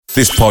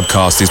This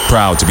podcast is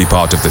proud to be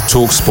part of the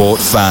TalkSport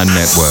Fan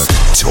Network.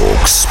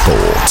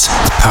 TalkSport.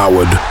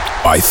 Powered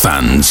by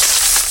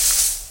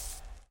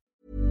fans.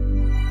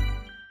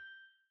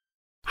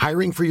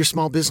 Hiring for your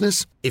small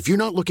business? If you're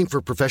not looking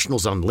for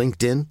professionals on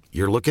LinkedIn,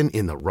 you're looking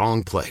in the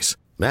wrong place.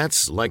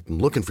 That's like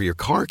looking for your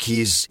car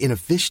keys in a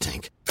fish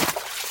tank.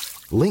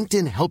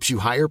 LinkedIn helps you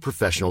hire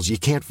professionals you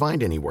can't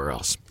find anywhere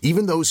else,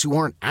 even those who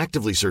aren't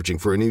actively searching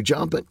for a new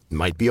job but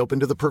might be open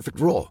to the perfect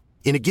role.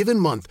 In a given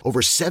month,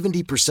 over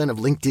 70% of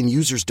LinkedIn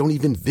users don't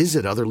even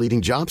visit other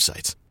leading job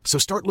sites. So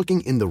start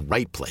looking in the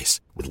right place.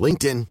 With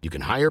LinkedIn, you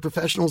can hire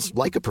professionals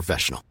like a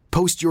professional.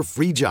 Post your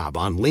free job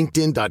on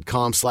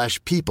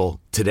linkedin.com/people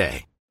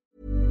today.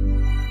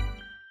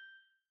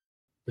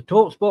 The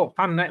TalkSport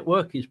Fan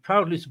Network is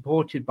proudly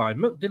supported by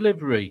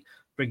McDelivery,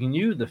 bringing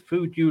you the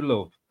food you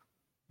love.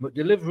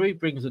 McDelivery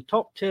brings a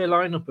top-tier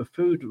lineup of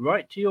food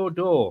right to your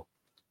door.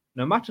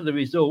 No matter the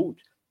result,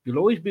 you'll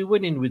always be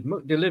winning with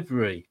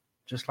McDelivery.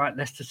 Just like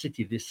Leicester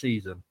City this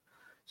season.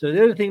 So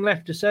the only thing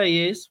left to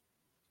say is,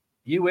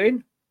 you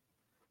win.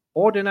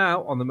 Order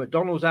now on the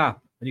McDonald's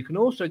app, and you can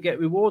also get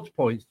rewards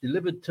points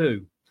delivered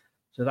too.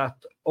 So that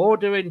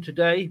ordering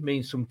today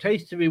means some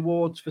tasty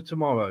rewards for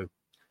tomorrow.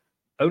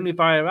 Only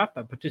via app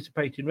at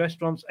participating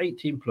restaurants,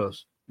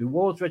 18+.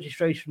 Rewards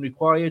registration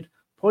required.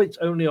 Points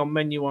only on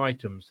menu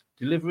items.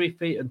 Delivery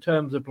fee and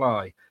terms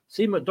apply.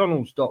 See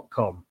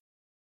mcdonalds.com.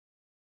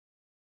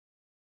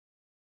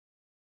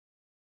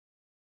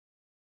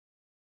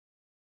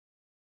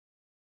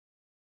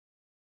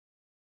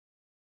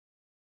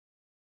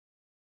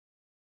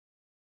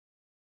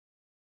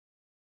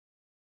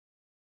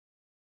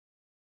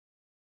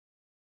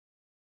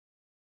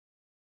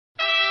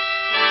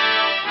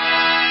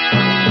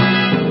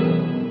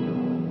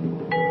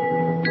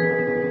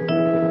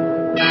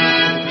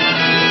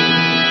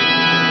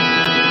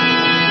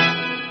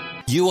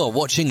 You are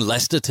watching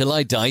Leicester Till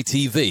I Die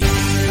TV.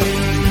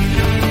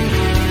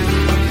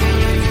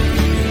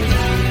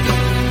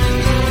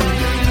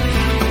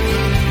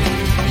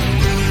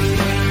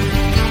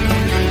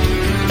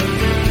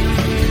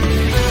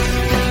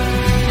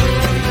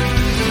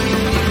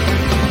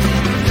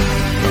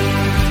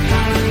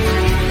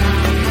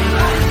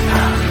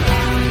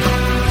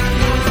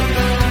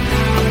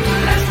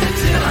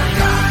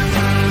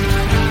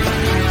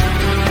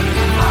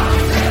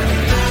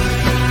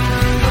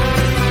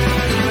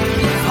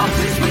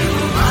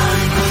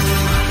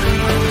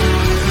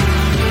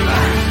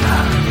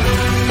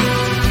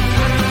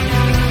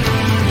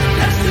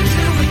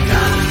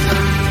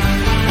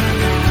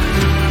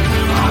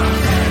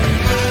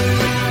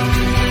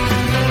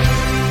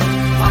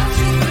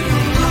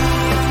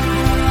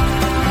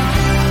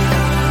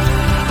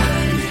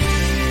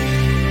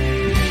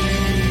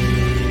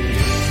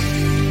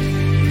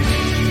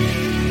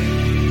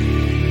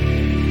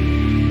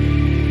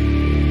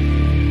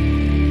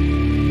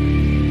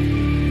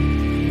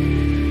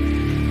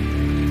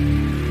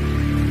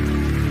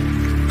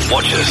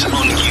 Watch us on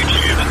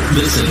YouTube.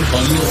 Listen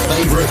on your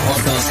favourite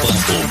podcast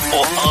platform.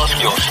 Or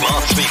ask your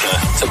smart speaker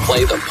To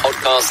play the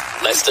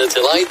podcast Leicester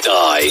Till I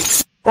Die.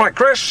 Right,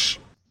 Chris.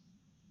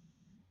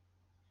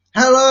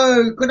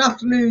 Hello, good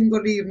afternoon,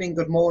 good evening,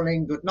 good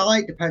morning, good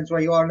night, depends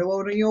where you are in the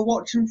world and you're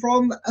watching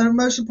from. And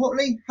most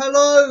importantly,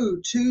 hello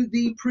to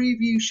the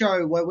preview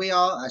show where we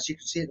are, as you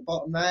can see at the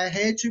bottom there,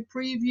 here to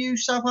preview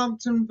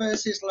Southampton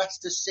versus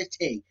Leicester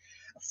City.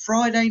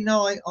 Friday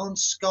night on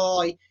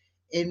Sky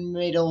in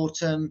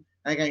mid-autumn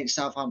against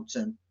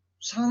Southampton.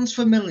 Sounds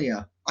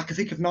familiar. I can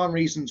think of 9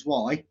 reasons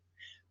why,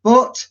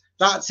 but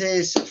that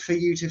is for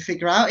you to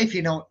figure out if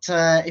you're not,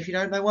 if you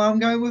don't know where I'm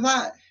going with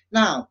that.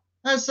 Now,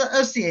 as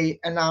the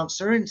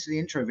announcer into the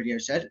intro video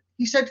said,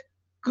 he said,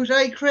 "Good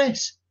day,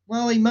 Chris."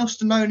 Well, he must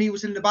have known he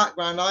was in the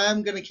background. I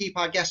am going to keep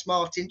our guest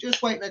Martin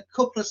just waiting a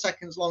couple of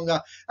seconds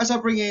longer as I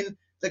bring in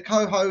the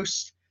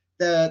co-host,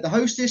 the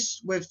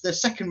hostess with the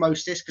second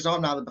mostest, because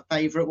I'm now the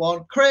favourite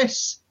one.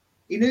 Chris,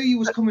 he knew you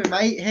was coming,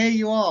 mate. Here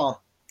you are.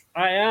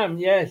 I am,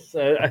 yes.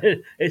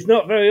 It's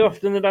not very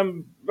often that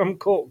I'm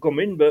caught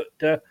coming,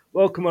 but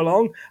welcome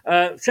along.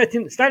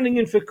 Standing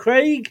in for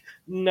Craig,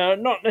 no,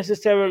 not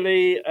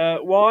necessarily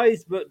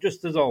wise, but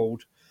just as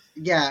old.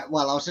 Yeah,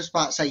 well, I was just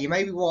about to say, you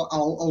may be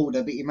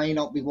older, but you may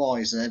not be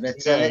wiser. But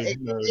it's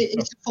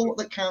the thought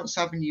that counts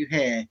having you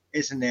here,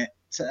 isn't it?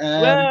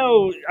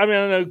 Well, I mean,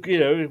 I know,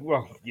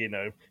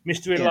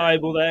 Mr.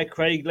 Reliable there,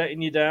 Craig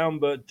letting you down,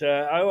 but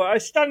I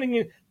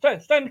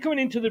coming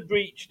into the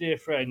breach, dear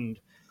friend.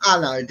 I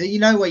know. Do you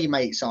know where your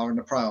mates are in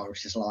the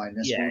priorities line?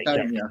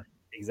 Don't you?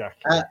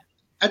 Exactly.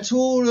 And to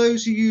all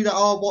those of you that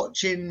are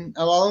watching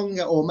along,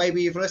 or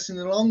maybe you've listened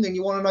along and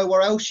you want to know where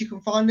else you can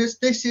find us,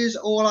 this is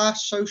all our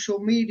social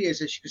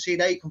medias. As you can see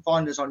there, you can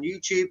find us on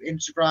YouTube,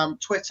 Instagram,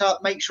 Twitter.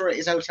 Make sure it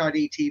is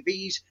LTID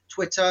TV's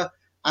Twitter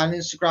and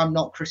Instagram,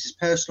 not Chris's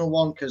personal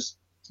one, because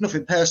it's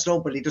nothing personal,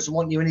 but he doesn't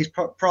want you in his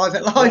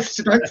private life,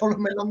 so don't follow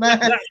him on there.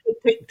 That's the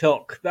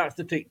TikTok. That's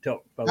the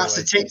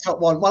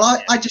TikTok one. Well,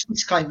 I just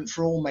disclaim it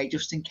for all, mate,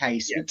 just in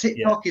case. Yeah,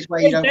 TikTok is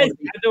where you don't want to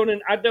be.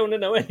 I don't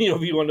know any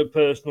of you on a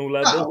personal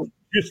level. Oh.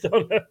 Just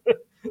on a...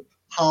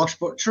 Harsh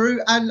but true.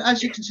 And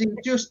as you can see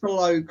just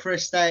below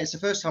Chris there, it's the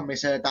first time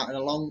we've heard that in a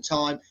long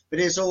time, but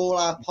it's all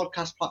our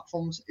podcast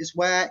platforms is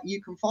where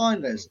you can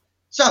find us.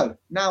 So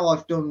now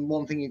I've done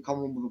one thing in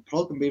common with a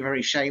plug and be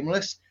very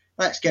shameless.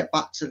 Let's get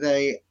back to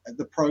the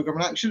programme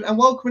in action and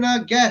welcoming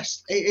our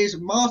guest. It is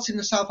Martin,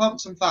 the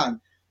Southampton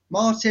fan.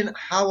 Martin,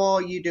 how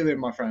are you doing,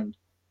 my friend?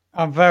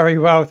 I'm very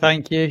well,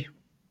 thank you.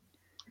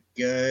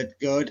 Good.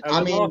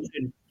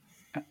 Martin.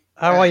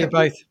 How are you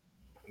both?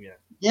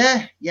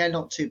 Yeah,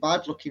 not too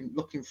bad.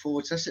 Looking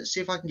forward to this. Let's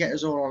see if I can get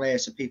us all on here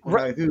so people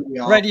know who we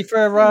are. Ready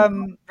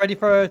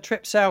for a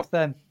trip south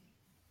then?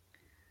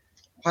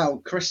 Well,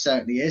 Chris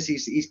certainly is.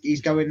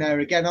 He's going there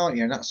again, aren't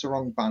you? And that's the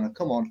wrong banner.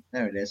 Come on,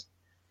 there it is.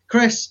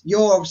 Chris,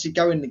 you're obviously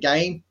going the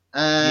game.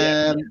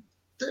 The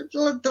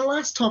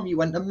last time you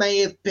went, there may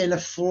have been a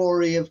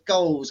flurry of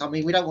goals. I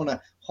mean, we don't want to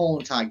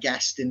haunt our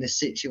guest in this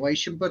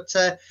situation, but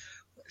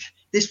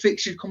this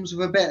fixture comes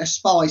with a bit of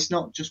spice,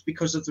 not just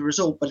because of the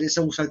result, but it's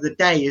also the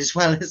day as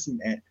well, isn't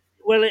it?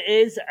 Well, it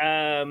is.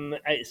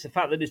 It's the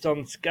fact that it's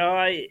on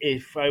Sky.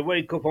 If I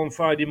wake up on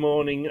Friday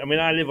morning, I mean,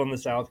 I live on the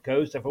south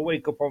coast. If I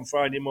wake up on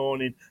Friday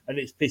morning and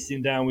it's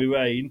pissing down with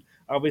rain,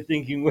 I'll be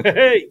thinking,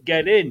 wait,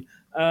 get in.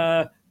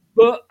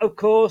 But, of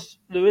course,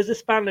 there is a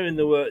spanner in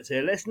the works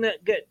here. Let's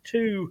not get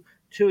too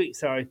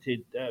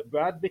excited,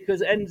 Brad,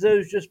 because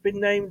Enzo's just been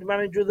named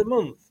Manager of the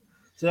Month.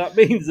 So that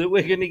means that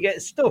we're going to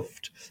get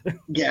stuffed.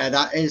 Yeah,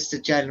 that is the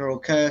general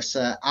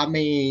cursor. I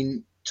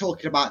mean,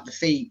 talking about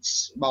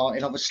defeats,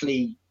 Martin,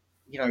 obviously,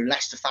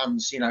 Leicester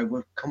fans,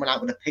 were coming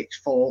out with the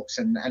pitchforks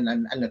and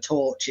the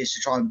torches to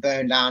try and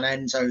burn down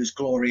Enzo's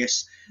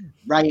glorious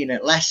reign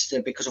at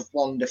Leicester because of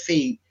one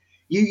defeat.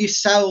 You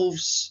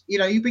yourselves,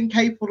 you've been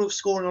capable of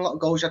scoring a lot of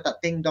goals. You had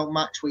that ding-dong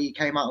match where you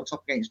came out on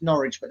top against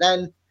Norwich, but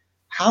then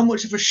how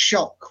much of a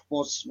shock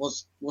was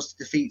the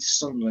defeat to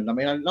Sunderland? I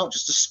mean, not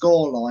just the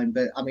scoreline,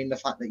 but I mean the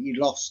fact that you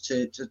lost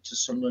to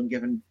Sunderland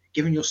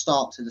given your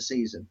start to the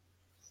season.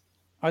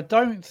 I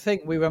don't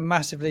think we were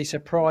massively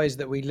surprised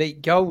that we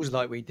leaked goals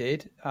like we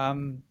did.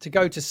 To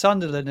go to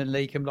Sunderland and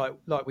leak them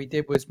like we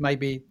did was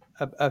maybe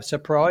a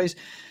surprise.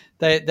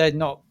 They're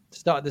not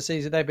started the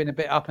season. They've been a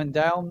bit up and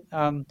down.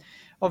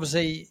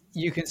 Obviously,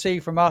 you can see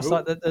from us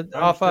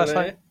our first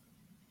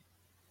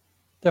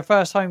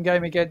home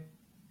game against.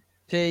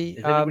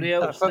 Is anybody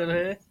else still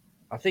here?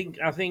 I think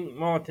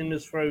Martin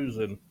is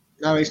frozen.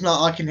 No, he's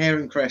not. I can hear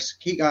him, Chris.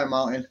 Keep going,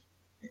 Martin.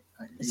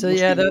 So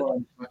yeah,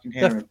 I can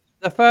hear him.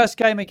 The first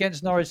game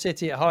against Norwich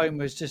City at home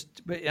was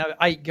just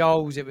 8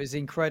 goals. It was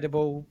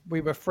incredible.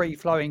 We were free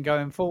flowing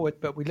going forward,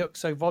 but we looked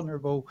so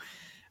vulnerable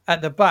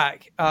at the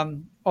back.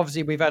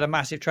 Obviously, we've had a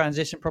massive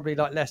transition, probably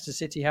like Leicester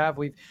City have.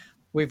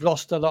 We've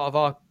lost a lot of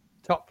our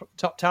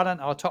top talent.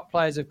 Our top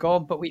players have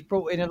gone, but we've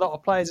brought in a lot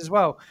of players as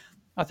well.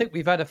 I think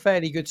we've had a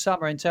fairly good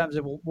summer in terms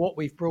of what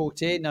we've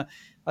brought in.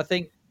 I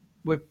think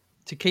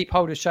to keep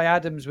hold of Shea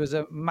Adams was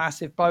a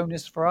massive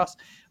bonus for us.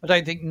 I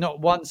don't think not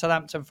one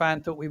Southampton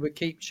fan thought we would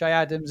keep Shea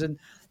Adams and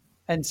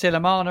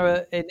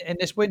Silamana in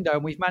this window,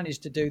 and we've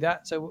managed to do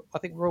that. So I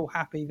think we're all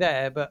happy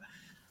there. But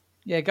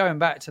yeah, going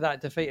back to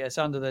that defeat at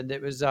Sunderland,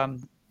 it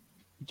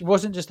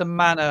wasn't just the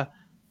manner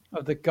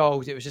of the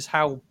goals; it was just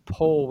how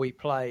poor we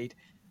played,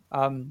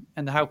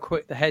 and how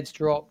quick the heads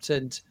dropped,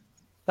 and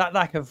that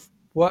lack of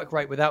work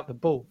rate without the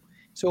ball.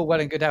 It's all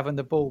well and good having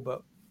the ball,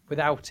 but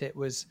without it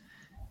was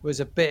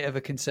a bit of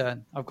a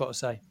concern, I've got to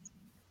say.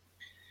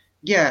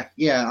 Yeah.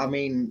 I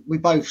mean, we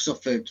both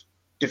suffered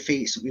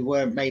defeats that we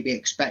weren't maybe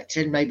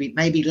expecting.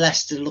 Maybe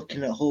Leicester,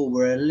 looking at Hull,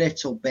 were a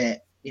little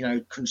bit,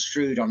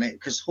 construed on it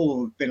because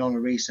Hull have been on a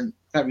recent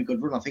very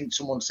good run. I think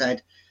someone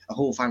said, a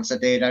Hull fan said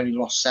they had only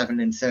lost 7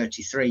 in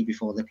 33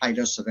 before they played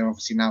us, so they're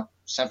obviously now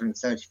 7 in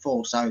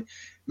 34. So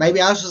maybe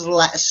I was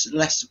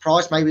less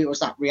surprised. Maybe it was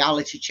that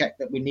reality check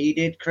that we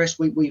needed, Chris.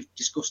 We've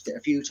discussed it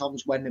a few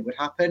times when it would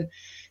happen.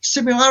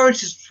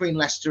 Similarities between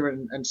Leicester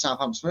and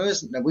Southampton,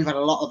 isn't there? We've had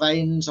a lot of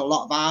ins, a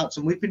lot of outs,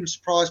 and we've been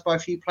surprised by a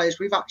few players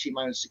we've actually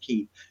managed to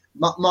keep.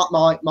 My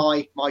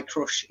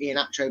crush, Ian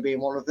Atcho,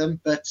 being one of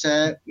them. But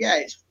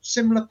it's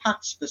similar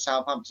paths for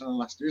Southampton and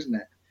Leicester, isn't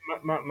it?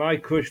 My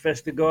crush,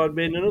 Vestergaard,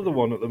 being another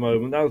one at the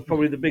moment. That was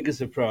probably the biggest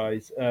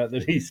surprise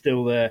that he's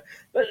still there.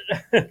 But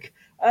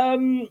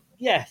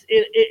yes,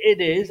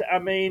 it is. I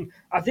mean,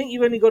 I think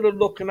you've only got to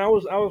look, and I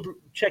was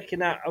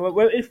checking out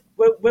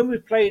when we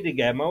played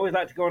again. I always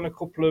like to go on a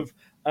couple of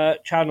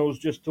channels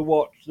just to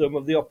watch some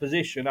of the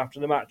opposition after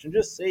the match and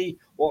just see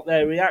what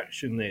their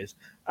reaction is.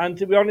 And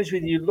to be honest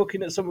with you,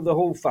 looking at some of the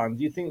Hull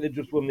fans, you think they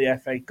just won the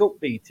FA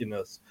Cup beating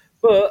us.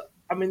 But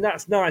I mean,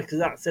 that's nice because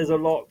that says a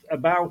lot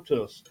about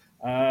us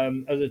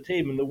as a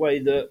team and the way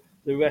that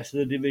the rest of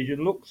the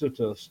division looks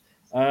at us.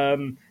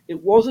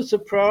 It was a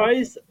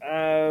surprise.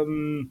 I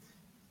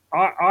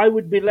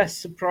would be less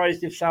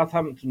surprised if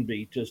Southampton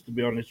beat us, to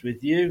be honest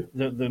with you,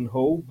 than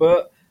Hull.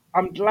 But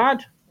I'm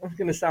glad. It's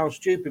going to sound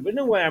stupid, but in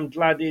a way, I'm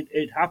glad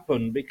it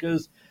happened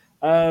because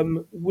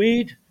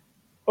we've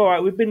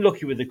been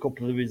lucky with a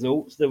couple of the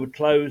results. They were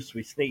close.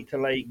 We sneaked a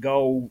late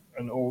goal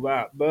and all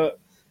that. But,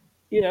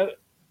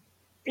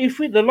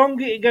 the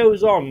longer it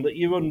goes on that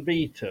you're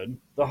unbeaten,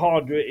 the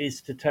harder it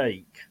is to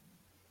take.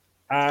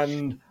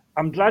 And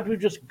I'm glad we've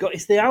just got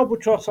it's the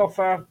albatross off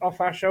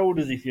our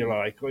shoulders, if you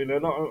like, or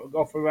not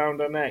off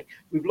around our neck.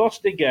 We've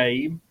lost a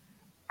game,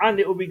 and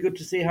it will be good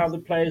to see how the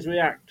players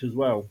react as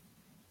well.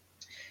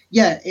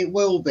 Yeah, it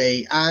will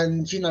be,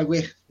 and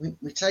we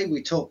say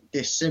we took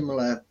this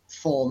similar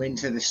form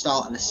into the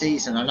start of the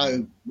season. I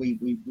know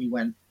we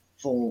went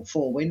for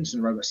 4 wins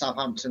in a row at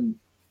Southampton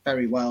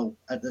very well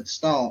at the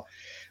start.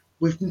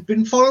 We've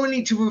been following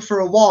each other for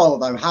a while,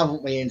 though,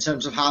 haven't we, in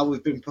terms of how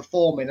we've been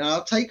performing? And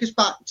I'll take us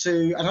back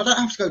to, and I don't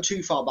have to go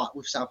too far back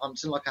with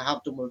Southampton like I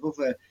have done with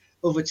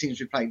other teams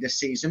we played this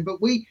season,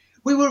 but we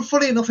were,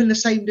 funny enough, in the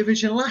same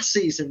division last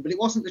season, but it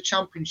wasn't the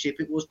Championship.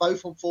 It was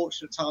both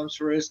unfortunate times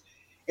for us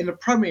in the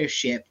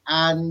Premiership.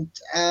 And,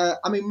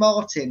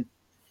 Martin,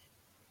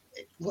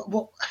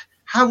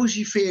 how was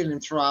you feeling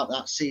throughout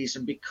that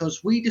season?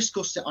 Because we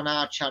discussed it on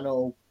our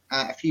channel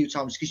a few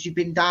times, because you've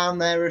been down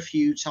there a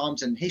few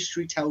times, and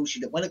history tells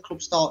you that when a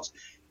club starts,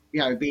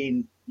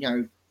 being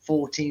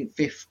 14th,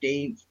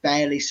 15th,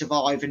 barely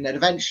surviving, then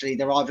eventually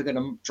they're either going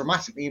to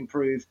dramatically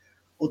improve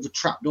or the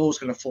trapdoor's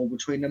going to fall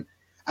between them.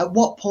 At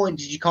what point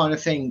did you kind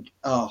of think,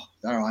 oh,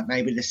 all right,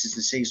 maybe this is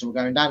the season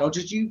we're going down? Or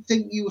did you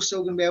think you were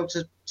still going to be able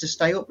to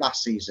stay up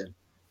last season?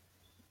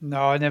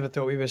 No, I never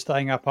thought we were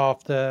staying up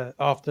after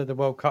the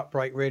World Cup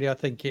break, really. I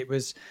think it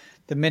was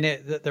the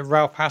minute that the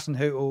Ralph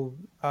Hasenhüttl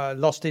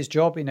lost his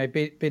job,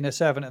 been a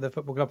servant at the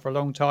football club for a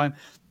long time.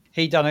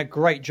 He'd done a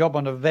great job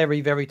on a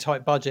very, very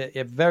tight budget. He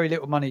had very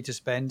little money to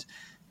spend,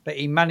 but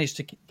he managed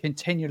to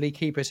continually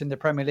keep us in the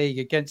Premier League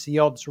against the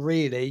odds,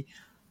 really.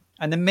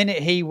 And the minute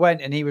he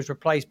went and he was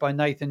replaced by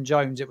Nathan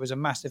Jones, it was a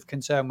massive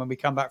concern when we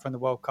come back from the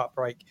World Cup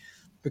break,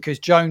 because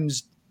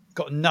Jones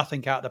got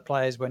nothing out of the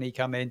players when he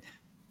came in.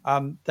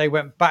 They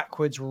went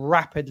backwards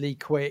rapidly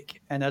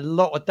quick, and a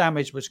lot of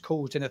damage was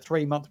caused in a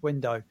 3-month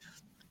window.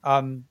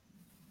 And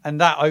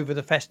that over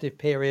the festive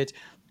period.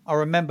 I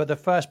remember the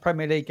first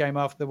Premier League game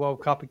after the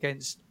World Cup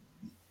against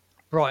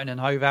Brighton and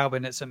Hove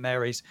Albion at St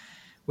Mary's.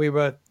 We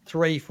were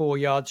 3-4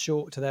 yards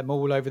short to them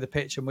all over the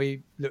pitch, and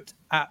we looked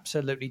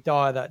absolutely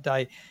dire that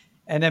day.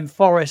 And then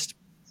Forest,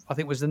 I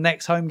think, was the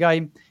next home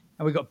game,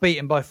 and we got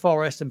beaten by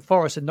Forest, and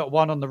Forest had not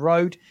won on the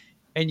road.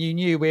 And you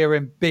knew we were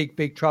in big,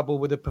 big trouble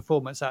with the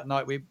performance that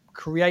night. We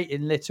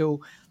created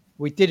little.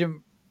 We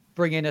didn't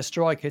bring in a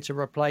striker to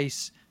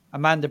replace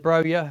Amanda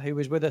Broja, who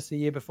was with us the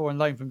year before on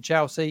loan from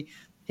Chelsea.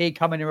 He'd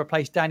come in and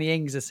replaced Danny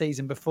Ings the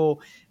season before,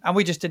 and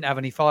we just didn't have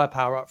any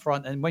firepower up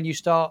front. And when you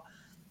stop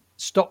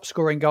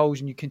scoring goals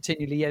and you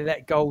continually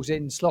let goals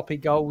in, sloppy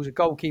goals, a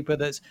goalkeeper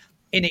that's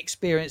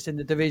inexperienced in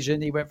the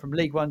division, he went from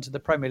League One to the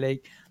Premier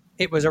League.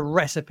 It was a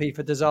recipe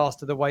for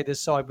disaster the way this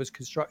side was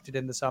constructed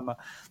in the summer.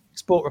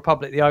 Sport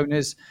Republic, the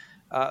owners,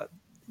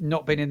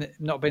 not been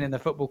in the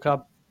football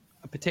club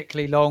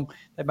particularly long.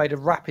 They made a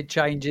rapid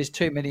changes,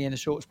 too many in a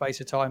short space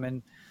of time,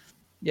 and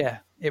yeah,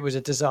 it was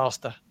a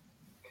disaster.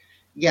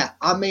 Yeah,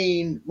 I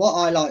mean, what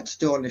I like to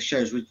do on this show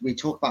is we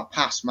talk about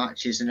past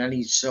matches and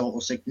any sort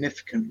of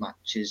significant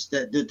matches.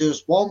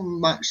 There's one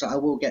match that I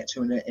will get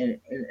to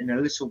in a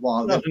little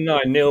while. Not a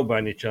 9-0 by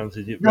any chance,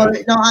 is it? No,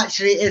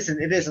 actually, it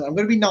isn't. It isn't. I'm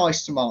going to be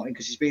nice to Martin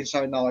because he's been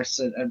so nice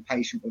and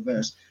patient with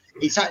us.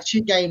 It's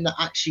actually a game that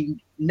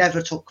actually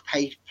never took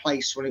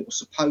place when it was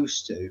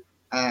supposed to.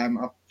 I'm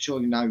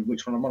sure you know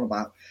which one I'm on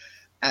about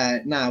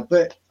now.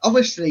 But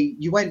obviously,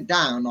 you went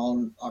down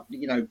on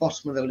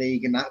bottom of the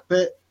league and that,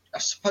 but I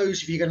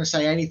suppose if you're going to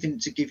say anything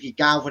to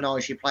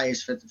galvanise your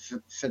players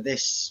for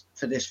this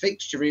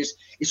fixture,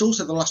 it's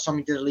also the last time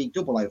you did a league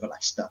double over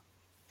Leicester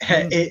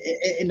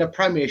in the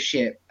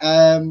Premiership,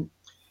 and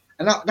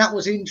that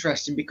was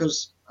interesting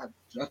because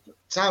it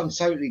sounds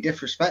totally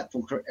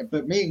disrespectful,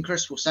 but me and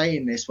Chris were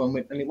saying this and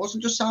it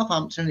wasn't just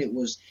Southampton, it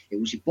was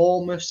your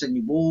Bournemouths and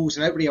your Wolves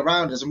and everybody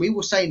around us, and we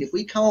were saying if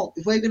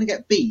we're going to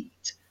get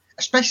beat,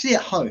 especially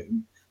at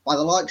home, by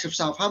the likes of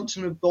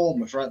Southampton and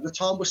Bournemouth, at the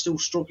time we're still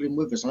struggling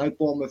with us. I know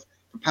Bournemouth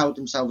propelled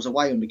themselves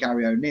away under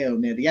Gary O'Neill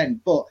near the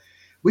end, but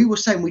we were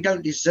saying we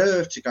don't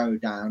deserve to go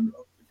down.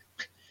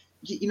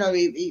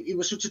 It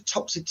was such a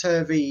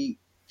topsy-turvy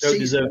Don't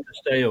season. deserve to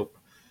stay up.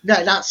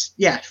 No,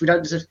 we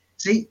don't deserve.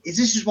 See,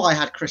 this is why I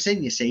had Chris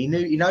in, you see.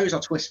 He knows I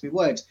twist my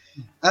words.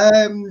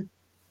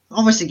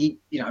 Obviously,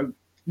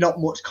 not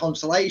much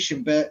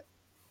consolation, but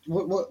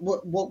what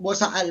was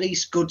that at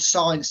least good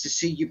signs to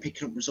see you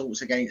picking up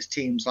results against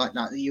teams like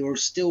that you were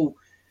still,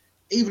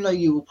 even though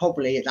you were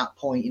probably at that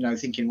point,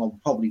 thinking, well, we're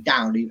probably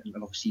down, and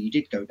obviously you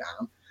did go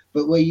down,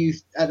 but were you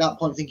at that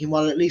point thinking,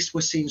 well, at least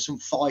we're seeing some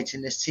fight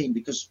in this team?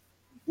 Because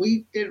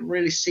we didn't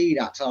really see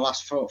that to the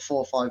last 4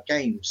 or 5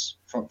 games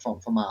from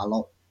our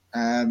lot.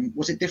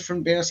 Was it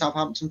different being a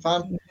Southampton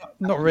fan?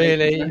 Not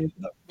really.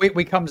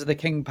 We come to the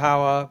King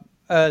Power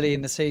early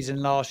in the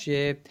season last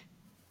year.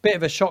 Bit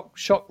of a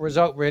shock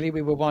result, really.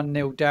 We were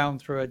 1-0 down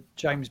through a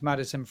James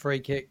Maddison free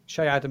kick.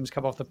 Shea Adams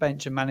come off the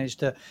bench and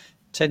managed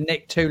to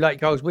nick 2 late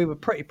goals. We were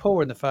pretty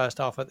poor in the first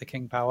half at the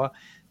King Power,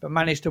 but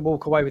managed to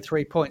walk away with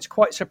 3 points.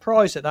 Quite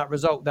surprised at that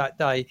result that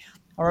day.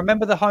 I I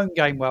remember the home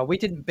game well. We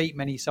didn't beat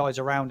many sides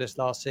around us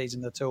last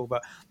season at all,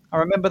 but I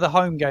remember the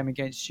home game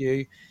against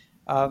you.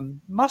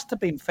 Must have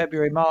been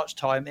February, March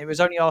time. It was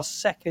only our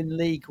second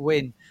league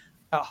win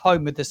at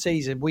home of the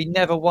season. We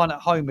never won at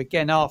home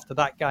again after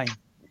that game.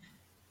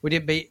 We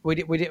didn't beat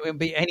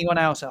anyone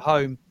else at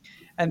home.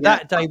 And Yeah.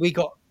 that day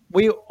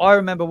I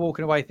remember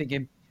walking away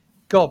thinking,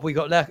 God, we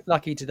got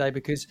lucky today,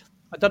 because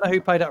I don't know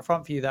who played up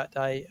front for you that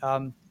day.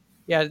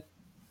 Yeah,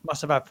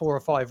 must have had 4 or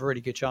 5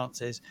 really good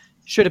chances.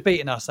 Should have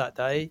beaten us that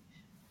day.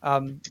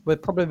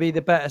 Would probably be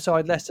the better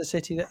side, Leicester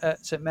City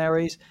at St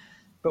Mary's.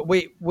 But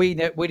we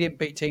didn't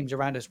beat teams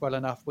around us well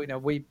enough.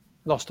 We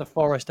lost to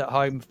Forest at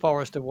home,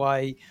 Forest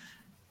away,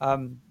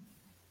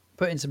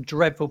 put in some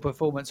dreadful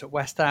performance at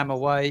West Ham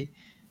away.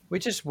 We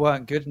just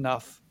weren't good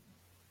enough.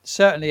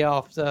 Certainly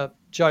after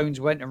Jones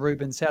went and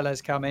Ruben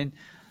Sellers come in,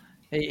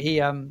 he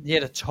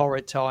had a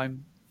torrid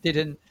time.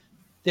 Didn't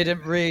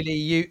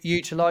really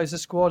utilise the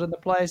squad and the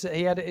players that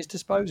he had at his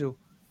disposal.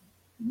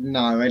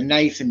 No, and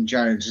Nathan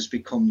Jones has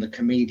become the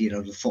comedian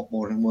of the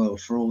footballing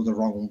world for all the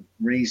wrong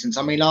reasons.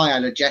 I mean, I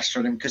had a gesture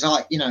on him because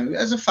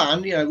as a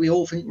fan, we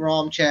all think we're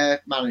armchair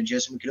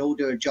managers and we could all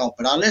do a job.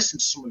 But I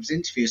listened to some of his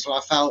interviews and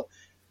I felt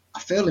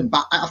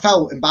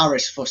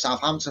embarrassed for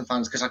Southampton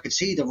fans because I could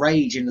see the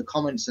rage in the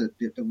comments that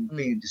were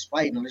being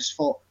displayed, and I just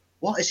thought,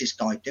 what is this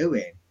guy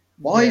doing?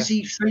 Why is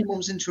he 3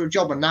 months into a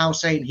job and now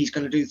saying he's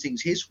going to do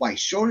things his way?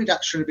 Surely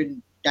that should have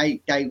been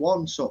day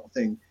one sort of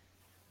thing.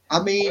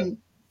 I mean,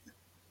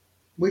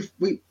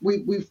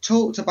 we've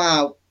talked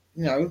about,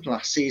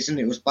 last season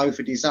it was both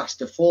a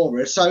disaster for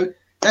us. So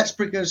let's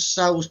bring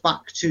ourselves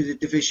back to the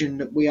division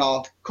that we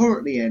are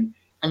currently in,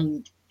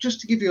 and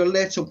just to give you a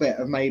little bit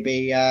of I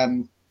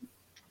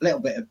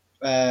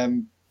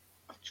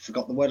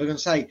forgot the word I'm going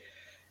to say.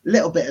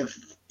 Little bit of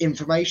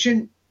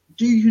information.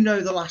 Do you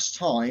know the last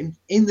time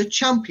in the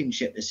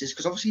Championship this is?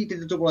 Because obviously you did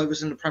the double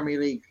overs in the Premier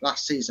League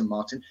last season,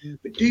 Martin.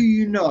 But do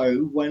you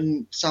know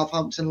when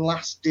Southampton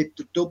last did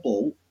the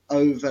double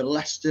over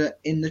Leicester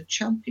in the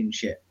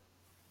Championship?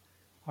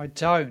 I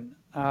don't.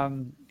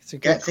 It's a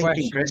good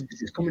question. Chris,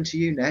 it's coming to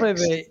you next.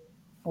 Probably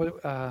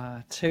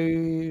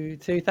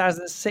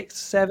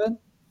 2006-07.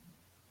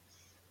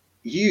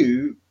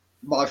 You,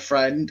 my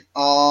friend,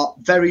 are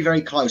very,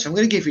 very close. I'm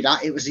going to give you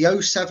that. It was the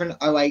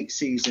 07-08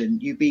 season.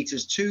 You beat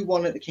us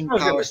 2-1 at the King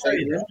Power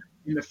Stadium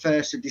in the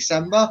 1st of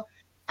December,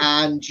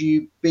 and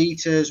you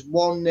beat us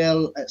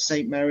 1-0 at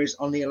St Mary's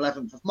on the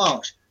 11th of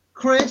March.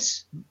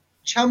 Chris,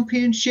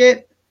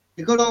 Championship,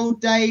 the good old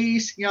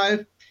days,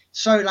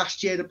 So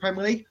last year, the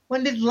Premier League.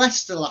 When did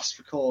Leicester last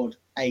record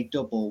a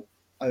double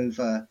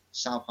over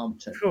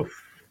Southampton? Oh,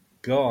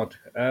 God.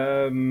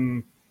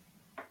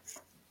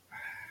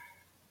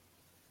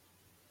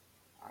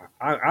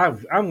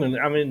 I've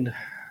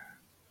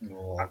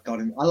got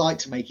him. I like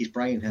to make his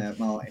brain hurt,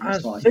 Martin. I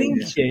was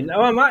thinking.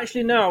 I was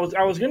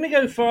going to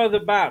go farther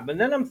back, but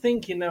then I'm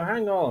thinking. No,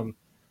 hang on.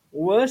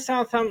 Were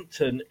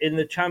Southampton in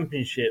the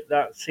Championship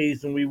that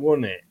season we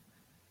won it?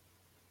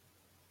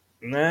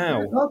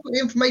 No. I've got the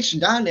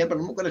information down there, but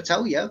I'm not going to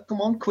tell you.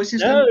 Come on,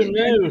 quizzes. No.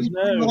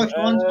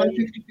 Lifelines,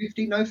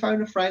 50-50, no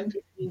phone a friend.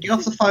 Get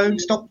off the phone.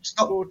 Stop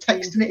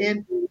texting it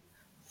in.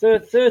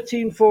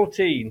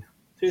 13-14.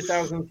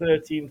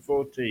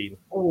 2013-14.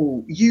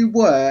 Oh, you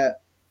were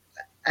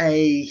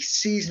a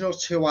season or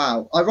two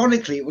out.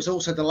 Ironically, it was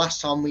also the last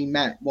time we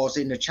met was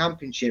in the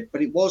Championship,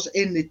 but it was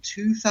in the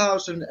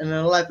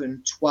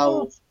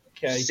 2011-12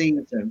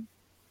 season.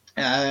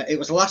 It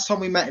was the last time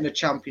we met in the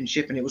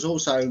Championship, and it was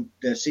also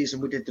the season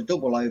we did the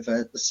double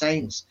over the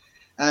Saints.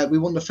 We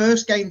won the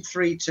first game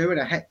 3-2 in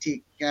a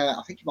hectic,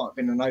 I think it might have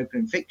been an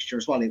opening fixture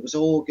as well. It was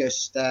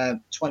August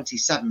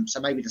 27th, so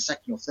maybe the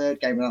second or third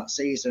game of that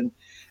season.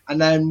 And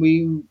then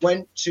we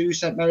went to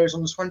St Mary's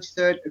on the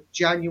 23rd of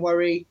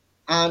January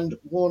and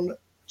won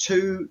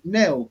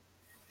 2-0.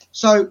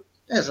 So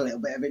there's a little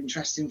bit of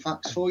interesting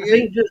facts for you. I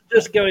think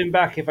just going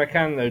back, if I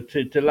can, though,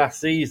 to last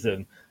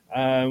season,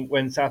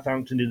 when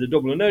Southampton did the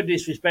double. And no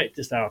disrespect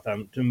to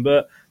Southampton,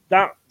 but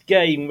that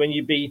game when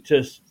you beat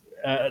us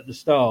at the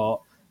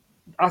start,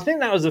 I think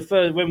that was the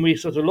first when we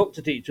sort of looked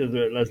at each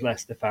other as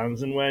Leicester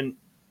fans and went,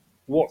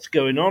 what's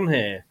going on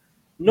here?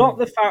 Not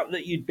the fact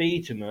that you'd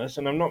beaten us,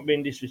 and I'm not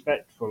being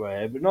disrespectful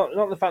there, but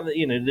not the fact that,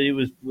 it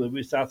was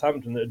with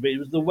Southampton that had beat. It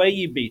was the way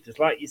you beat us.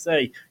 Like you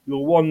say, you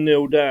were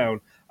 1-0 down.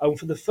 And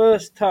for the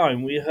first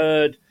time, we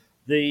heard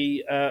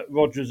the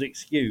Rodgers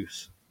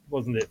excuse,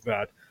 wasn't it,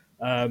 Brad?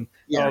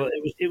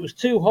 It was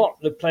too hot.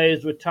 The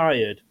players were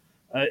tired,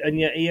 and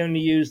yet he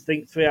only used, I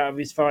think, 3 out of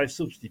his 5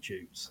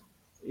 substitutes.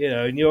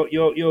 And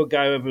your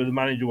guy, whoever the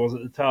manager was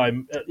at the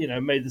time,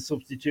 made the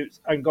substitutes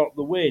and got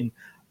the win.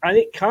 And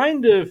it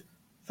kind of,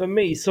 for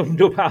me,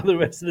 summed up how the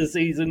rest of the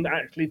season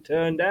actually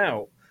turned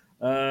out.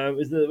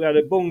 Is that we had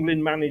a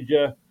bungling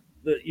manager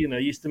that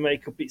used to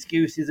make up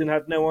excuses and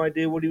had no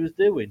idea what he was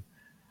doing.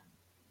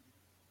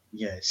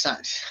 Yeah,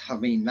 I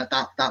mean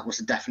that was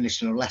the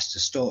definition of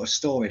Leicester's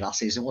story last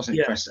season, wasn't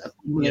it, Chris? A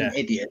bumbling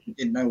idiot who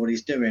didn't know what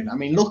he's doing. I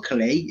mean,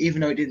 luckily, even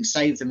though it didn't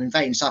save them in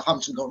vain,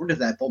 Southampton got rid of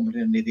their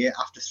bumbling idiot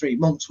after 3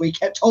 months. We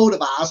kept hold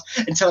of ours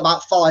until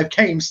about 5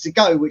 games to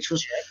go, which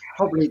was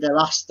probably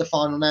the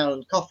final nail in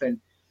the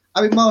coffin.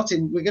 I mean,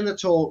 Martin, we're going to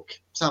talk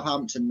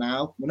Southampton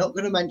now. We're not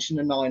going to mention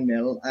the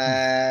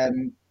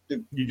 9-0.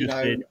 You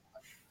just did.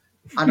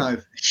 I know.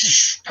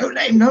 Shh, don't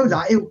let him know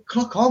that. He'll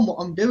clock on what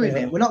I'm doing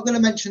here. We're not going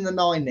to mention the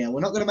 9-0. We're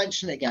not going to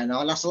mention it again.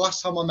 That's the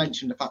last time I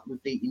mentioned the fact we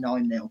beat you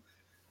 9-0.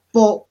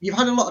 But you've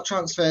had a lot of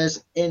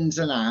transfers, ins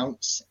and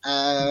outs.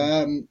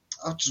 I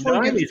just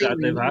want to get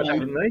they've had,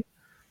 haven't they?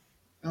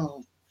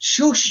 Oh,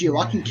 shush you.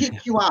 I can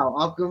kick you out.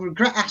 I'll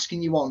regret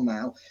asking you on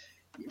now.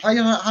 You've had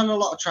a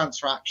lot of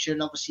transfer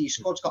action. Obviously, your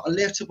squad's got a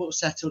little bit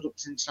settled up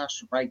to the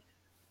international break.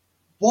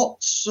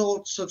 What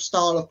sorts of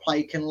style of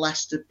play can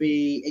Leicester fans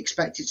be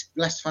expected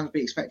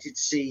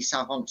to see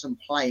Southampton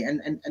play?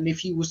 And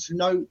if you was to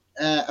note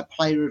a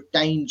player of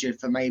danger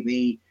for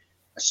maybe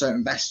a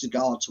certain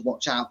Vestergaard to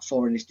watch out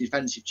for in his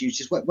defensive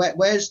duties,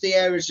 where's the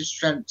areas of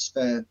strengths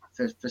for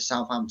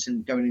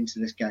Southampton going into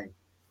this game?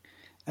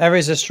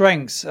 Areas of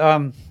strengths,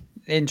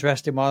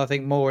 interesting one. I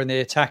think more in the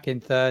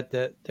attacking third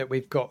that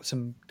we've got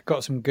some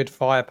good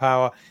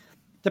firepower.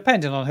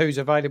 Depending on who's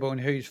available and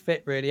who's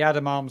fit, really.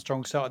 Adam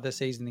Armstrong started the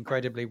season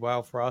incredibly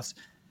well for us.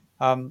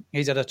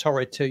 He's had a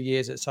torrid 2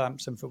 years at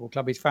Southampton Football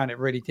Club. He's found it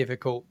really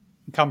difficult.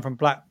 He come from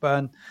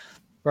Blackburn,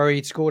 where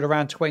he'd scored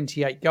around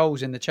 28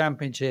 goals in the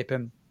Championship,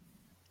 and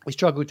he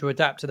struggled to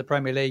adapt to the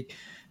Premier League.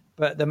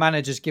 But the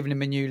manager's given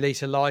him a new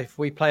lease of life.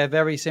 We play a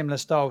very similar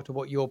style to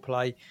what you'll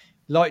play.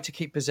 Like to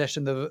keep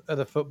possession of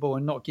the football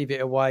and not give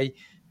it away.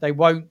 They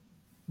won't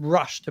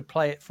rush to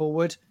play it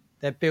forward.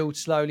 They build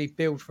slowly,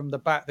 build from the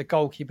back. The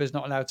goalkeeper's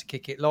not allowed to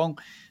kick it long.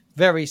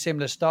 Very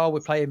similar style. We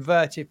play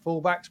inverted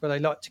fullbacks where they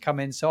like to come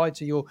inside.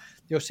 So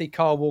you'll see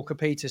Kyle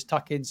Walker-Peters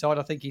tuck inside.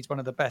 I think he's one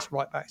of the best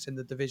right backs in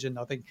the division.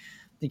 I think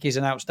he's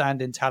an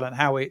outstanding talent.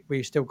 How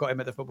we've still got him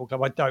at the football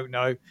club, I don't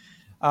know.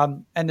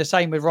 And the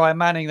same with Ryan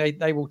Manning.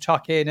 They will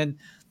tuck in and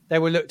they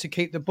will look to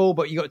keep the ball.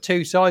 But you've got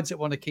two sides that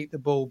want to keep the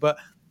ball. But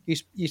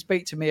you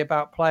speak to me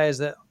about players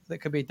that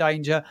could be a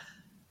danger.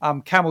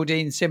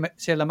 Kamaldeen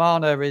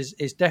Silamana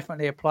is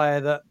definitely a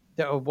player that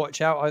will watch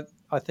out.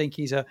 I think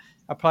he's a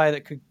player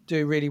that could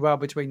do really well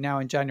between now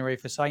and January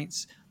for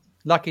Saints.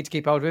 Lucky to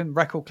keep hold of him.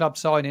 Record club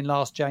signing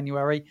last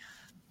January.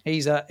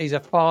 He's a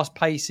fast,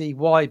 pacey,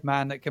 wide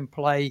man that can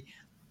play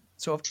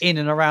sort of in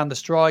and around the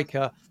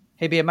striker.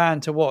 He'd be a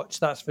man to watch,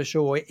 that's for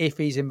sure, if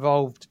he's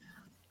involved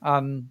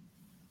in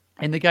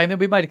the game. And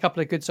we made a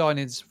couple of good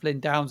signings.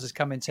 Flynn Downs has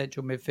come in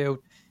central midfield.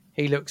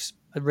 He looks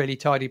a really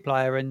tidy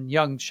player, and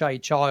young Shay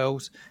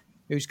Childs,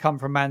 who's come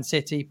from Man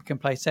City, can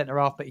play centre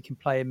half, but he can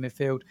play in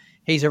midfield.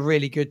 He's a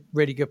really good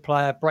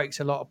player. Breaks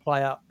a lot of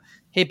play up.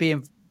 He'd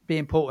be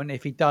important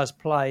if he does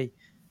play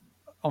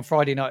on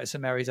Friday night at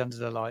St Mary's under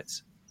the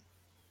lights.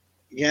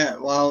 Yeah,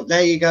 well,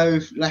 there you go,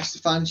 Leicester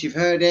fans. You've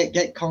heard it.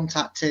 Get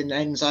contacting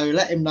Enzo.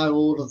 Let him know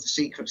all of the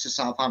secrets of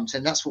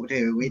Southampton. That's what we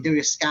do. We do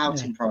a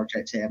scouting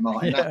project here,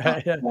 Martin.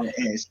 That's what it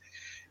is.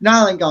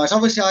 Now then, guys,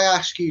 obviously I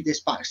ask you this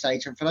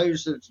backstage, and for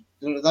those who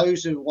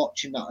are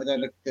watching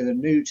that are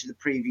new to the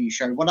preview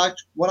show, what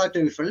I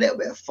do for a little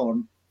bit of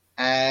fun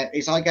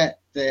is I get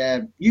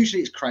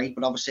usually it's Craig,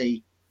 but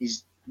obviously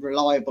he's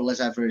reliable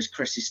as ever as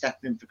Chris is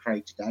stepping in for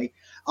Craig today.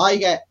 I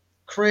get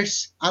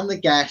Chris and the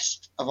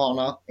guest of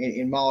honour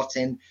in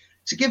Martin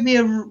to give me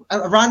a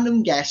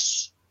random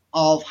guess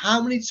of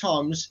how many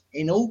times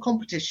in all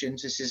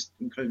competitions, this is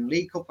including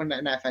League Cup and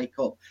FA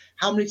Cup,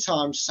 how many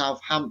times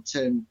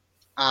Southampton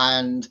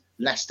and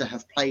Leicester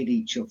have played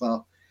each other,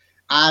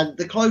 and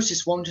the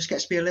closest one just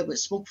gets to be a little bit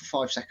smug for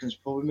 5 seconds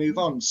before we move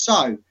on.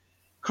 So,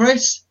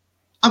 Chris,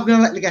 I'm going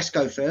to let the guest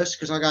go first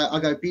because I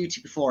go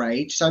beauty before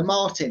age. So,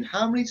 Martin,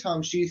 how many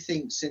times do you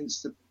think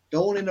since the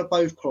dawning of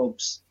both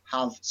clubs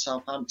have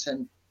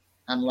Southampton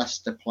and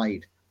Leicester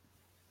played?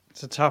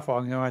 It's a tough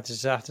one. I'm going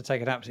to have to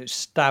take an absolute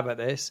stab at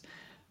this.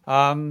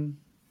 I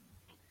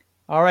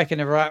reckon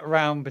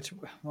around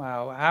between.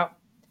 Wow,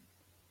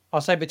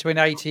 I'll say between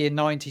 80 and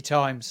 90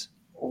 times.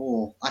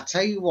 Oh, I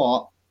tell you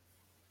what,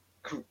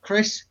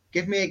 Chris,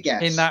 give me a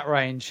guess. In that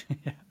range.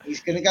 He's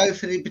going to go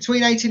for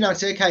between 80 and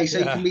 90. Okay, so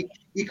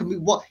you can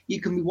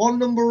be one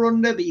number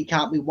under, but you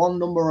can't be one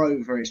number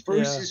over. It's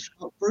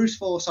Bruce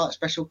Forsyth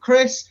special.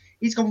 Chris,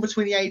 he's gone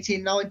between the 80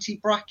 and 90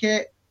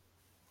 bracket.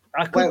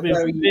 I could be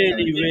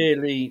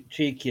really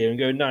cheeky and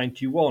go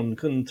 91,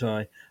 couldn't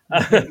I?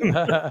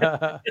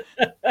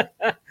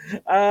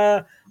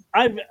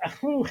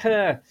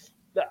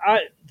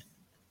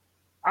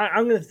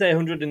 I'm going to say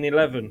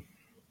 111.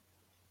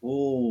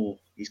 Oh,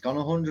 he's gone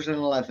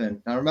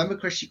 111. Now remember,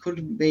 Chris, you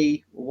couldn't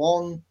be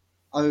one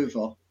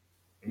over.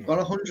 You've gone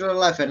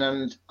 111,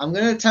 and I'm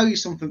going to tell you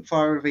something before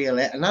I reveal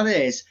it, and that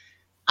is,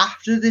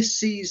 after this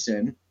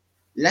season,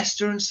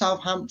 Leicester and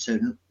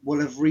Southampton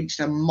will have reached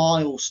a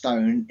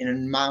milestone in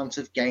amount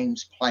of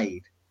games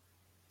played.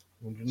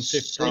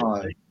 150.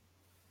 So,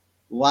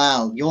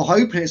 Well, you're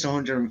hoping it's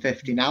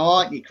 150 now,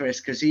 aren't you, Chris?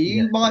 Because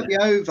you might be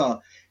over.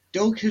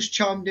 Doug has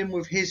chimed in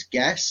with his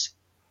guess,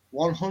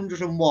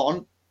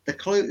 101.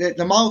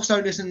 The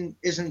milestone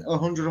isn't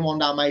 101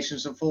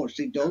 Dalmatians,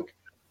 unfortunately, Doug,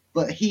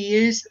 but he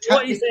is.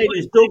 What he's saying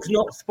is Doug's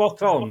not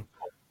spot on.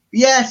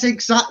 Yes,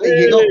 exactly.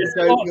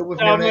 You're with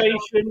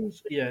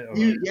Dalmatians.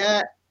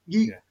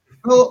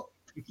 But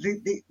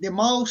the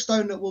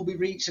milestone that will be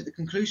reached at the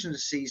conclusion of the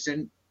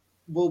season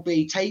will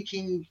be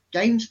taking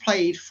games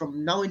played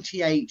from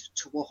 98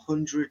 to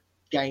 100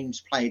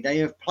 games played. They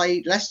have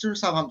played, Leicester and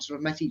Southampton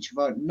have met each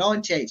other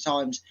 98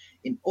 times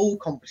in all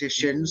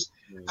competitions.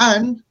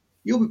 And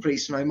you'll be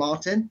pleased to know,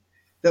 Martin,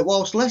 that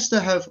whilst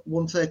Leicester have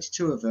won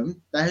 32 of them,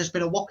 there has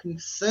been a whopping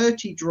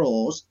 30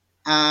 draws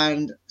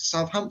and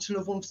Southampton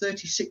have won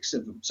 36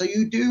 of them. So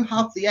you do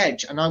have the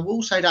edge. And I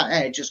will say that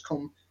edge has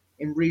come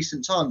in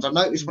recent times. I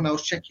noticed when I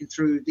was checking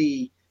through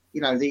I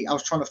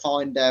was trying to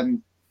find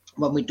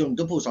when we'd done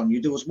doubles on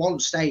you, there was one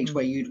stage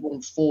where you'd won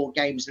 4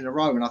 games in a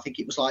row, and I think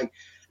it was like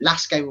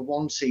last game of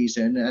one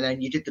season, and then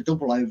you did the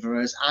double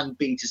over us and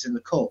beat us in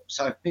the cup.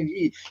 So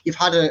you've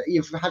had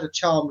a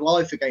charmed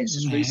life against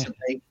us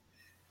recently.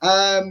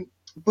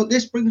 But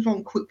this brings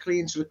on quickly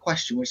into the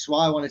question, which is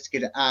why I wanted to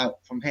get it out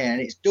from here, and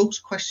it's Doug's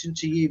question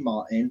to you,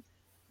 Martin.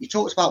 You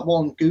talked about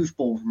one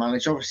goofball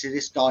manager. Obviously,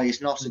 this guy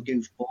is not a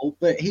goofball,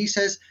 but he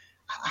says,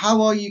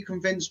 how are you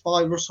convinced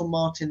by Russell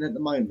Martin at the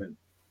moment?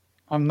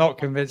 I'm not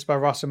convinced by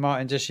Russell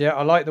Martin just yet.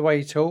 I like the way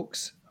he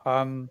talks.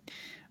 I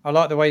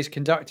like the way he's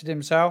conducted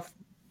himself.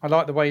 I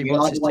like the way he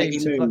wants his team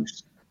to play.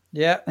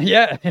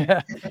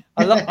 Yeah.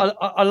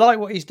 I like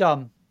what he's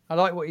done. I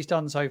like what he's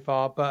done so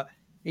far, but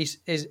he's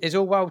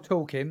all well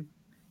talking,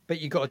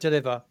 but you've got to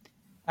deliver.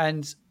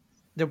 And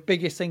the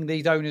biggest thing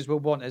these owners will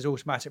want is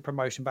automatic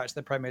promotion back to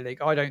the Premier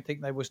League. I don't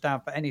think they will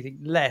stand for anything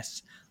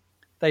less.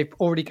 They've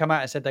already come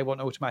out and said they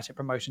want automatic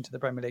promotion to the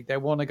Premier League. They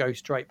want to go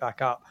straight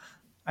back up.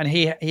 And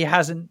he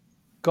hasn't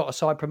got a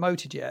side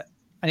promoted yet.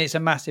 And it's a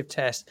massive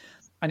test.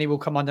 And he will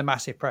come under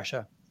massive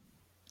pressure.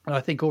 And I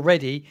think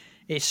already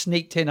it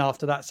sneaked in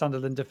after that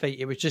Sunderland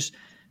defeat. It was just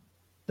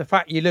the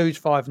fact you lose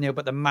 5-0,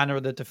 but the manner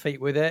of the defeat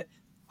with it.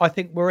 I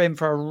think we're in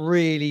for a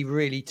really,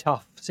 really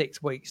tough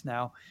 6 weeks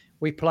now.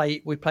 We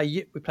play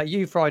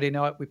you Friday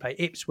night. We play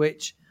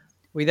Ipswich.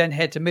 We then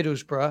head to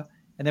Middlesbrough.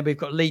 And then we've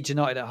got Leeds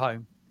United at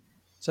home.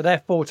 So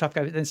they're 4 tough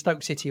games. Then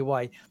Stoke City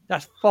away.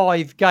 That's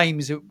 5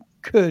 games that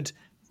could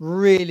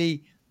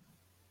really...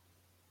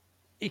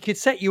 It could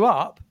set you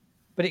up,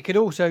 but it could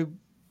also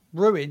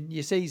ruin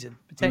your season,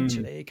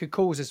 potentially. It could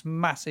cause us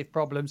massive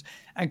problems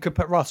and could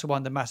put Russell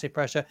under massive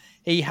pressure.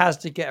 He has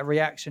to get a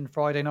reaction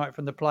Friday night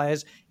from the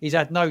players. He's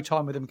had no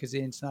time with them because of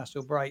the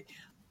international break.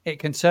 It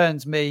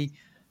concerns me.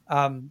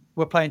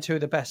 We're playing 2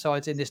 of the best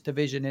sides in this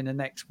division in the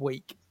next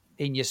week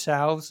in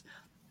yourselves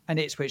and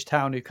Ipswich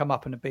Town, who come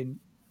up and have been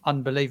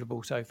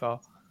unbelievable so far.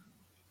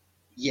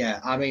 Yeah,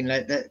 I mean,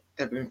 they've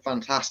been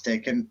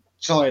fantastic. And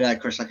sorry there,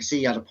 Chris, I can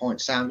see you had a point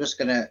to say. I'm just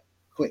going to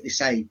quickly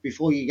say,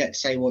 before you get to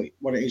say what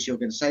it is you're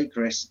going to say,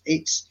 Chris,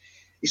 it's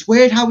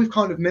weird how we've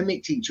kind of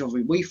mimicked each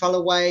other. We fell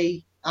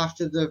away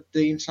after the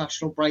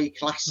international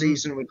break last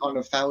season. We kind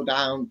of fell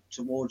down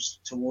towards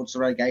the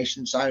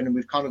relegation zone, and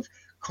we've kind of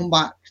come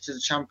back to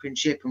the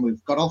Championship, and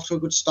we've got off to a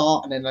good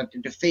start and then had a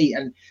defeat.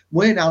 And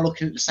we're now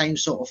looking at the same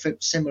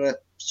similar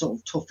sort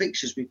of tough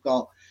fixtures. We've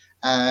got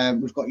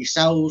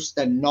yourselves,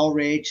 then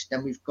Norwich,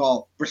 then we've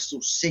got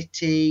Bristol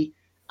City,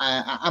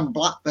 and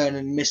Blackburn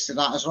in the midst of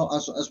that, as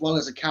well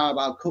as a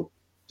Carabao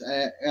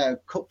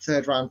Cup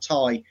third round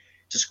tie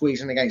to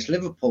squeeze in against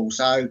Liverpool.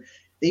 So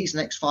these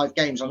next 5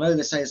 games, I know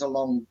they say there's a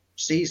long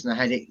season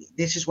ahead.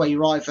 This is where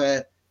you're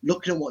either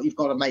looking at what you've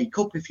got to make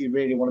up if you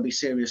really want to be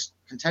serious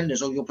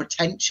contenders, or you're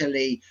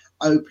potentially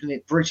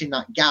bridging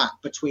that gap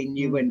between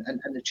you and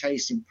the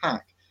chasing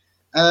pack.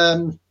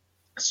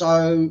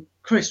 So,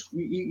 Chris,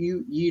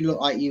 you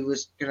look like you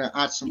was going to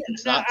add something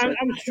to that. I'm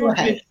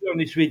struggling, to be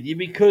honest with you,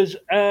 because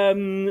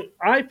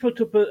I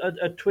put up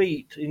a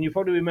tweet, and you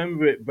probably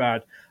remember it,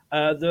 Brad,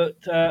 that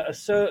a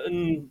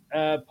certain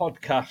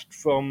podcast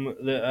from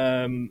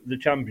the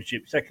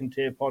Championship, second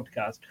tier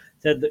podcast,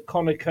 said that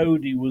Connor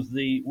Cody was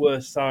the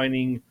worst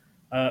signing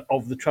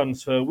of the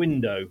transfer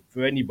window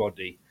for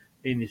anybody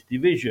in this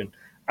division.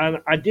 And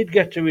I did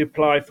get a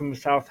reply from a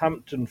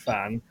Southampton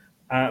fan,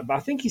 but I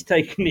think he's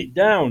taken it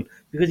down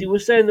because he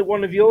was saying that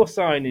one of your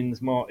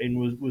signings,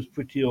 Martin, was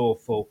pretty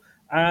awful.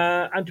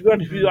 And to be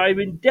honest with you, I've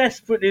been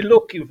desperately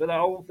looking for that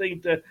whole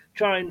thing to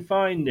try and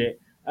find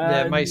it.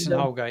 Mason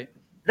Holgate.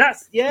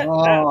 That's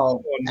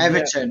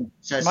Everton.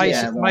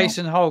 Yeah.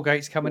 Mason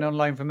Holgate's coming on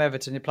loan from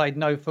Everton. He played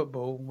no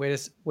football.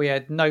 We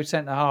had no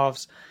centre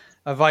halves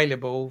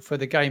available for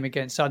the game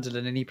against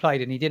Sunderland, and he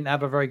played, and he didn't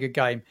have a very good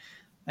game,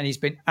 and he's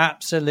been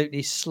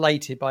absolutely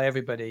slated by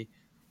everybody.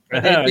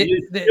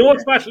 You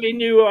automatically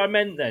knew what I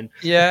meant then.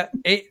 Yeah,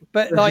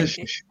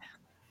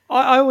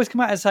 I always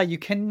come out and say you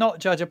cannot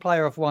judge a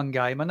player off one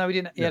game. I know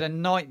he had a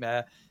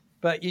nightmare,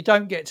 but you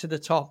don't get to the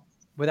top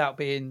without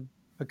being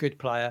a good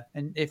player.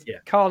 And if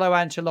Carlo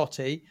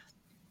Ancelotti,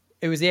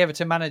 who was the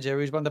Everton manager,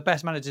 who's one of the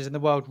best managers in the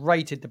world,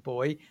 rated the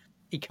boy,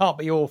 he can't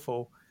be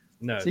awful.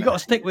 No, So you've got to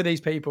stick with these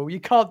people.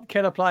 You can't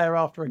kill a player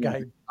after a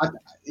game. I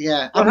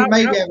Well, mean,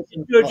 maybe how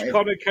Everton judge got it.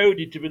 Connor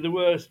Cody to be the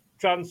worst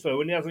transfer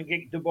when he hasn't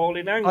kicked the ball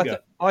in anger.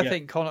 I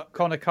think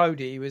Connor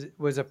Cody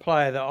was a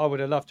player that I would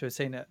have loved to have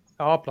seen at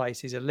our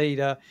place. He's a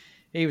leader.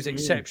 He was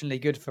exceptionally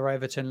good for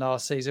Everton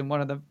last season.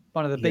 One of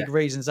the big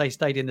reasons they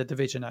stayed in the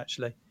division,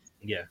 actually.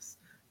 Yes,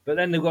 but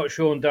then they've got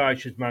Sean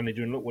Dyche as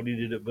manager, and look what he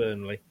did at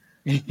Burnley.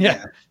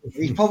 Yeah.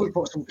 He's probably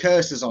put some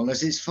curses on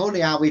us. It's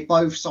funny how we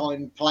both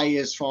signed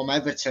players from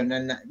Everton,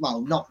 and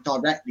well, not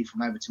directly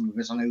from Everton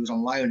because I know he was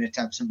on loan at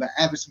Everton, but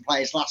Everton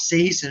players last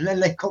season,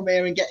 and they come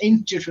here and get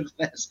injured for the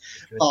first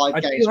 5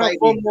 games. I do have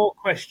one more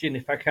question,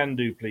 if I can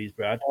do, please,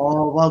 Brad.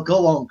 Oh well,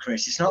 go on,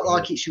 Chris. It's not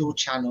like it's your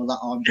channel that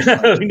I'm just.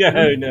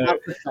 No.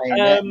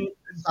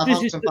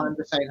 Southampton fans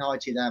are saying hi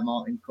to you there,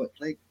 Martin.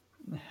 Quickly.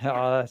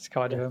 Oh, that's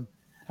kind of him.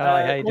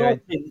 Hi, how you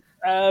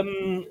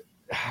doing?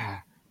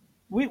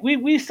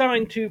 We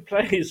signed 2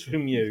 players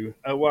from you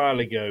a while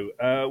ago.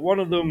 One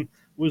of them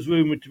was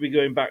rumoured to be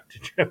going back to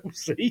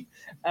Chelsea.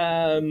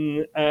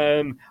 And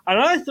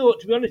I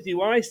thought, to be honest with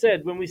you, I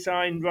said when we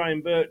signed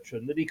Ryan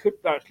Bertrand that he could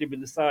actually be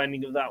the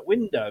signing of that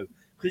window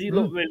because he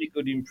looked really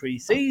good in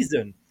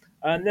pre-season.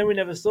 And then we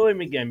never saw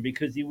him again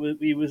because he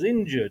was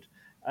injured.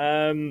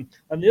 And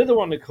the other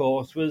one, of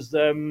course, was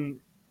the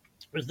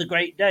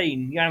Great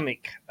Dane,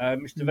 Yannick,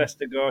 Mr.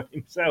 Vestergaard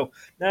himself.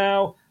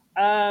 Now,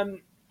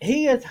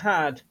 he has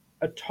had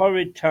a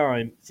torrid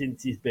time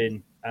since he's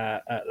been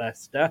at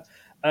Leicester.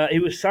 He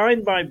was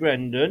signed by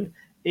Brendan.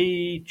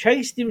 He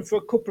chased him for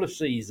a couple of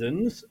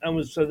seasons and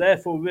was so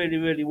therefore really,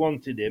 really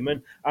wanted him.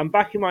 And I'm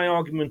backing my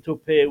argument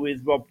up here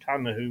with Rob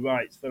Tanner, who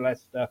writes for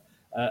Leicester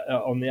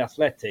on The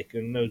Athletic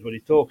and knows what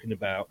he's talking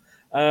about.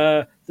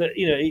 That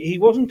he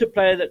wasn't a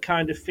player that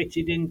kind of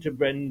fitted into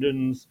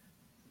Brendan's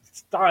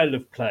style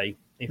of play,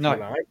 if you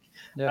like.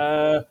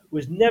 Yeah.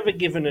 Was never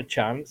given a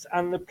chance,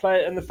 and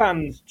the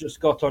fans just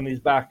got on his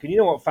back. And you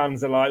know what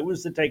fans are like?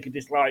 Once they take a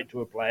dislike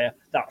to a player,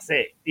 that's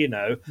it.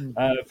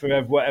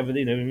 For whatever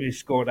he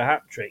scored a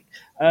hat trick.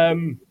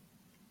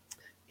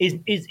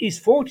 He's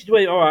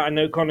 42. All right, I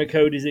know Connor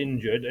Cody's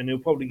injured, and he'll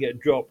probably get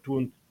dropped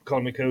when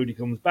Connor Cody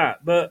comes back.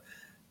 But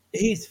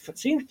he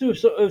seems to have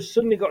sort of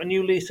suddenly got a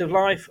new lease of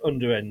life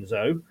under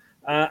Enzo.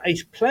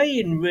 He's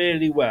playing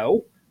really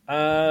well,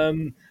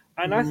 and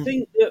I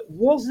think that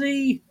was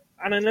he.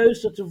 And I know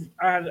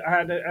I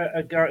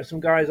had some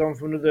guys on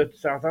from another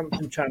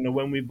Southampton channel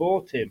when we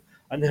bought him,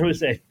 and they were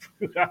saying,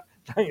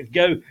 "Thanks,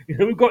 go.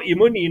 We've got your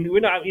money, and we're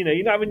not.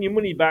 You're not having your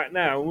money back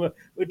now. And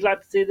we're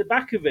glad to see the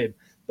back of him."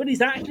 But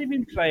he's actually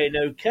been playing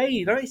okay.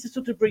 He likes to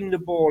sort of bring the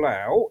ball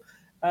out.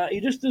 He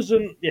just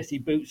doesn't. Yes, he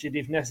boots it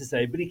if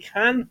necessary, but he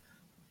can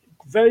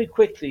very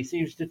quickly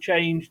seems to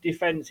change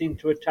defence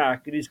into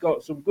attack, and he's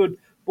got some good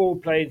ball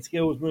playing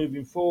skills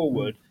moving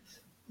forward.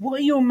 What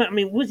are your? I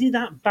mean, was he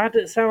that bad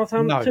at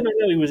Southampton? No. I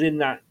know he was in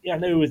that. I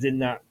know he was in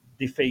that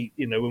defeat.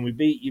 When we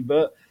beat you,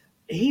 but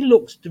he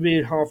looks to be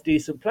a half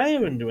decent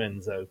player under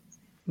Enzo.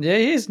 Yeah,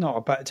 he is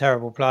not a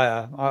terrible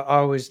player.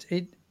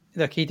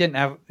 He didn't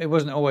have. It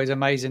wasn't always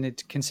amazing. His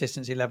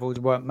consistency levels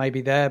weren't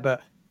maybe there,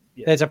 but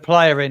there's a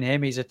player in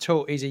him. He's a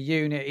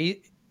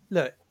unit.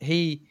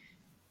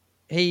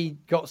 He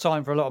got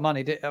signed for a lot of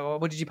money.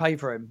 What did you pay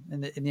for him in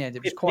the end?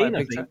 It was 15, quite a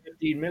big.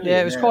 15 million.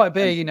 Yeah, it was quite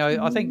big.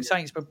 I think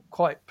Saints were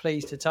quite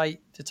pleased to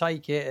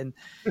take it, and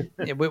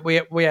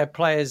we had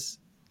players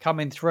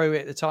coming through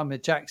at the time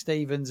with Jack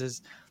Stevens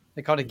as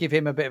they kind of give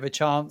him a bit of a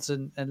chance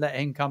and let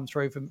him come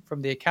through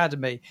from the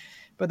academy.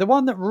 But the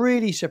one that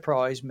really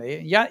surprised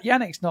me,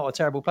 Yannick's not a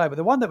terrible player, but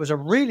the one that was a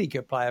really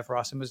good player for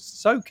us and was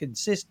so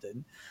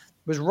consistent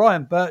was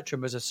Ryan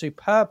Bertrand. Was a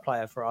superb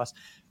player for us.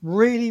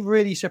 Really,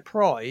 really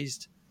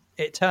surprised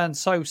it turned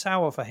so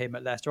sour for him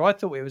at Leicester. I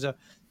thought it was a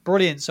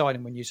brilliant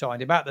signing when you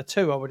signed him. Out the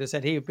two, I would have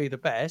said he would be the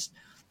best.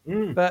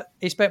 But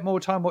he spent more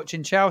time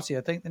watching Chelsea,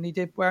 I think, than he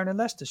did wearing a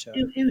Leicester shirt.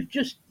 He was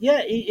just,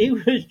 he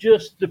was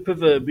just the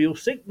proverbial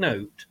sick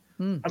note.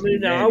 I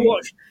mean, I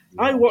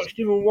watched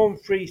him in one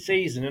free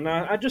season, and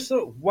I just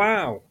thought,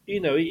 wow,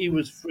 he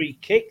was free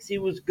kicks, he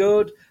was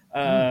good.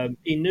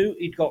 He knew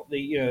he'd got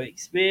the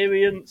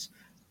experience,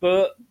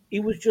 but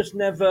he was just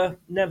never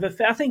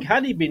fit. I think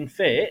had he been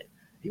fit,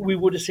 we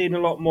would have seen a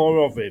lot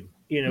more of him.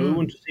 We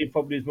wouldn't have seen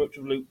probably as much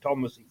of Luke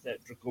Thomas,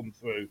 etc., come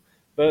through.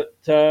 But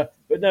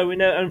no, we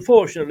know.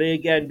 Unfortunately,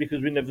 again,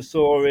 because we never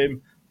saw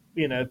him,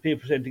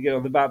 people tend to get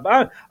on the back.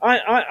 But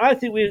I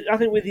think with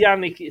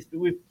Yannick,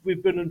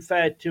 we've been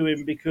unfair to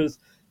him because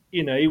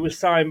he was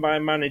signed by a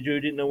manager who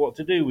didn't know what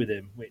to do with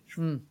him, which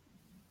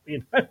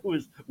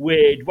was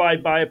weird. Why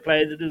buy a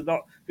player that is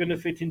not going to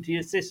fit into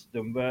your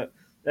system? But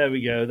there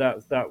we go.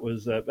 That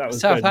was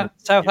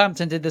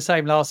Southampton did the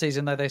same last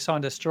season, though. They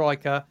signed a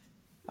striker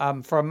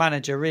for a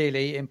manager,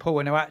 really, in Paul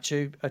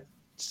Inuachu, a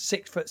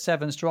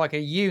 6'7" striker,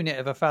 unit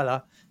of a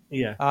fella.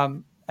 Yeah.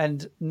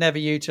 And never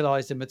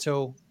utilised him at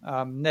all.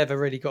 Never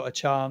really got a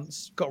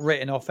chance. Got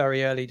written off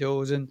very early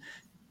doors, and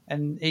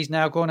he's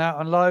now gone out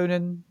on loan.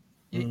 And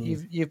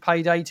you've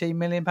paid £18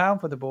 million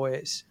for the boy.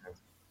 It's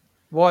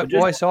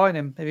why sign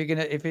him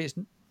if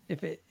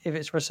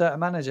it's for a certain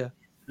manager?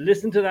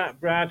 Listen to that,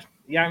 Brad.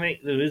 Yannick,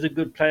 there is a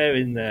good player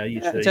in there,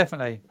 you see.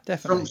 Definitely.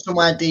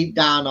 Somewhere deep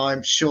down,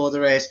 I'm sure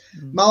there is.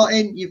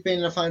 Martin, you've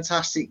been a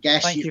fantastic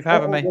guest. Thank you for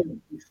having me.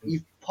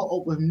 You've put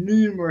up with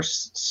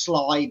numerous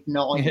slide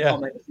 9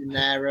 comments in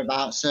there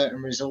about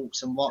certain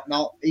results and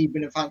whatnot. You've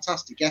been a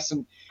fantastic guest,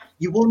 and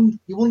you won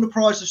the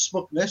prize of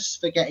smugness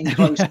for getting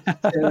close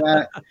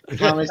to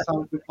how many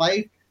times we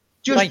played.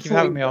 Thank you for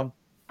having me on.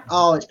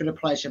 Oh, it's been a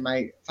pleasure,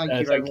 mate. Thank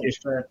you very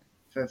much for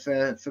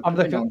I'm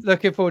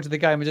looking forward to the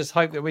game. I just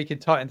hope that we can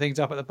tighten things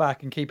up at the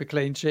back and keep a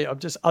clean sheet. I'm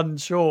just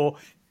unsure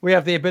we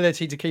have the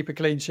ability to keep a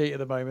clean sheet at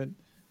the moment.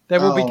 There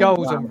will be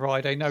goals on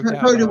Friday, no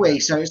doubt. So do we,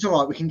 so it's all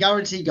right. We can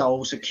guarantee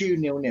goals, so Q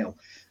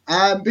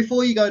 0-0.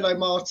 Before you go though,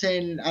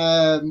 Martin,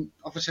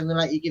 obviously I'm going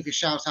to let you give your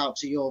shout out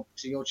to your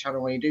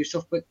channel when you do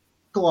stuff, but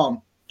go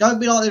on. Don't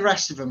be like the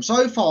rest of them.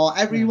 So far,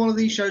 every one of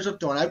these shows I've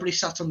done, everybody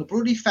sat on the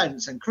bloody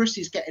fence, and Chris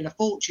is getting a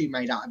fortune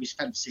made out of his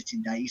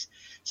fence-sitting days.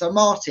 So,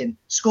 Martin,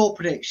 score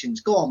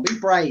predictions. Go on, be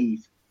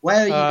brave.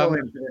 Where are you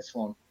going for this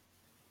one?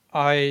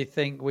 I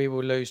think we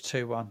will lose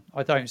 2-1.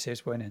 I don't see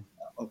us winning.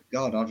 Oh,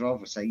 God, I'd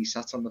rather say he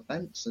sat on the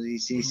fence. So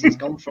he's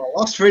gone for a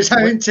loss for his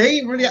own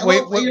team. Really,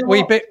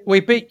 we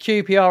beat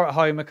QPR at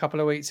home a couple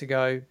of weeks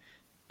ago,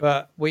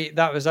 but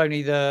that was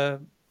only the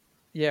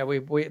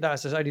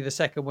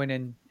second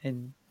win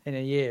in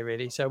a year,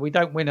 really. So we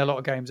don't win a lot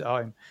of games at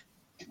home.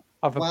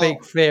 I have a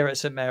big fear at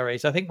St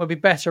Mary's. I think we'll be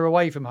better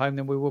away from home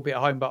than we will be at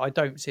home, but I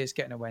don't see us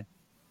getting a win.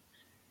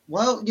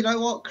 Well, you know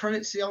what?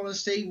 Credit to the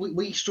honesty.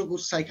 We struggle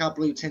to take our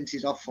blue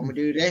tinted off when we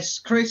do this.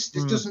 Chris,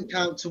 this doesn't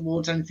count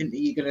towards anything that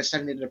you're going to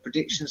send in the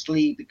predictions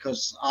league,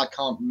 because I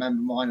can't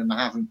remember mine and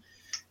I haven't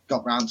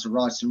got round to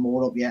writing them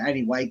all up yet.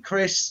 Anyway,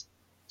 Chris,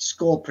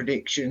 score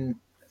prediction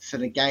for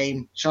the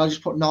game. Shall I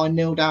just put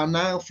 9-0 down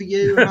now for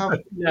you? No.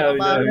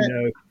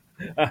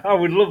 I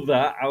would love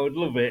that. I would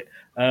love it.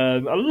 I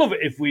love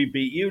it if we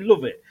beat you.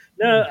 Love it.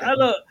 No,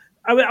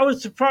 I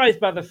was surprised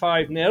by the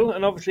 5-0,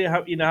 and obviously,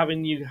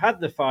 having you had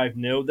the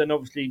 5-0, then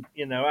obviously,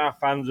 our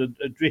fans are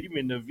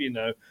dreaming of,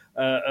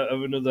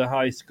 of another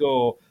high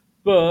score.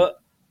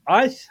 But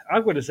I've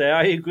got to say,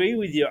 I agree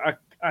with you.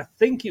 I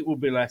think it will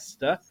be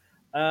Leicester.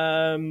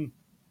 No,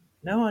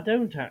 I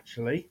don't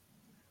actually.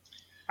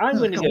 I'm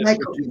going to go.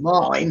 Make up your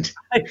mind.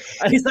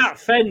 It's that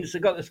fence that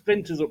got the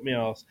splinters up my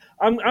arse.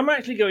 I'm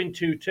actually going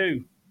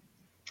 2-2.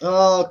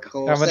 Oh, of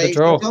course. Have the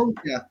draw.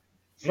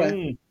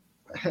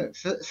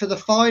 For the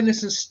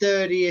finest and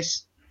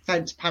sturdiest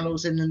fence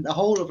panels in the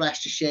whole of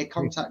Leicestershire,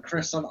 contact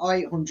Chris on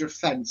 800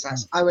 fence.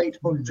 That's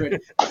 0800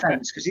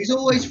 fence, because he's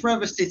always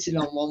forever sitting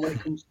on one when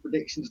it comes to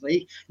predictions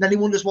league. And then he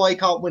wonders why he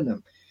can't win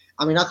them.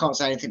 I mean, I can't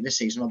say anything this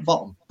season on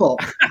bottom, but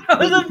I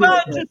was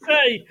about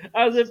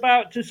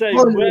to say,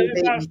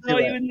 whereabouts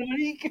are you in the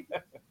league?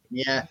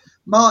 Yeah,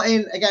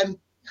 Martin, again,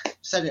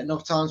 said it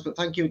enough times, but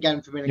thank you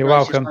again for being a You're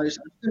gracious welcome. host.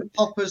 I'm going to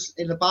pop us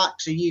in the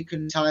back so you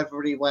can tell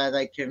everybody where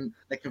they can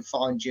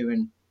find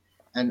you,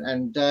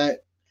 and I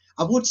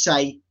would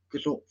say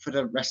good luck for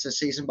the rest of the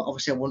season, but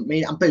obviously I wouldn't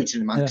mean it. I'm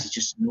booting him out because he's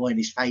just annoying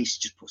his face,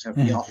 just puts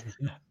everybody off.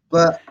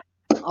 But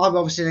I'm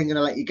obviously then going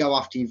to let you go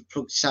after you've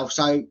plugged yourself.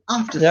 So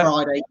after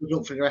Friday, good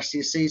luck for the rest of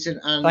your season.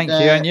 And thank you,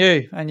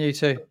 and you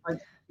too.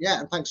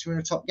 And thanks for being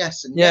a top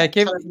guest. And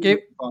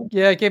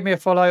give me a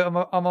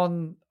follow. I'm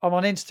on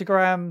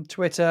Instagram,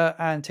 Twitter,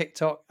 and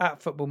TikTok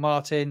at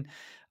footballmartin_.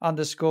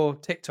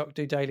 TikTok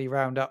do daily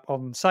roundup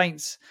on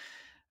Saints,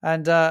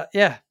 and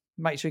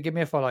make sure you give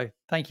me a follow.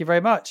 Thank you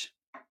very much.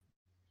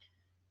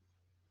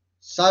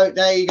 So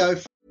there you go.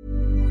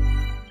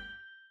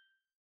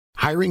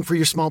 Hiring for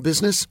your small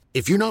business?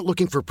 If you're not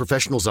looking for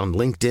professionals on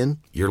LinkedIn,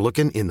 you're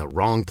looking in the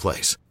wrong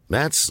place.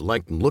 That's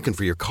like looking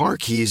for your car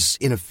keys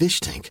in a fish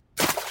tank.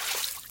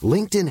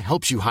 LinkedIn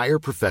helps you hire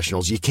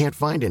professionals you can't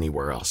find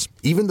anywhere else,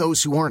 even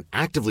those who aren't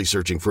actively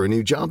searching for a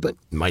new job but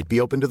might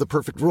be open to the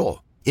perfect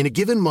role. In a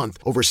given month,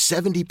 over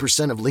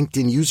 70% of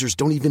LinkedIn users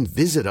don't even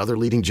visit other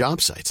leading job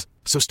sites.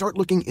 So start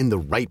looking in the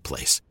right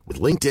place.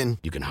 With LinkedIn,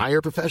 you can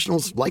hire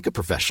professionals like a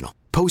professional.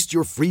 Post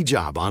your free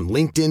job on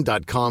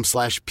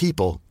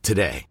linkedin.com/people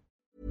today.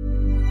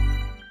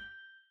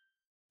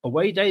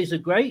 Away days are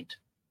great,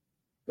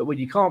 but when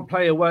you can't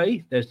play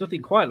away, there's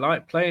nothing quite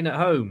like playing at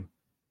home.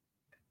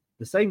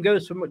 The same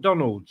goes for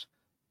McDonald's.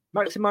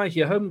 Maximise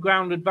your home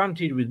ground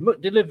advantage with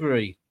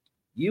McDelivery.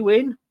 You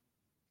in?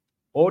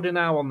 Order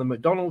now on the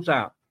McDonald's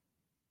app.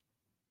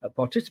 At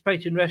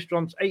participating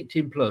restaurants,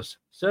 18+.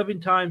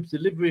 Serving times,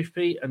 delivery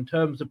fee and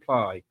terms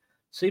apply.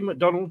 See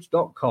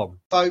mcdonalds.com.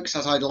 Folks,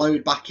 as I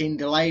load back in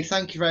delayed,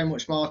 thank you very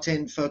much,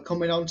 Martin, for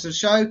coming on to the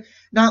show.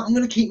 Now, I'm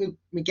going to keep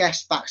my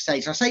guests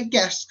backstage. I say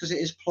guests because it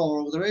is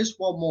plural. There is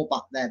one more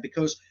back there,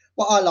 because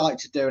what I like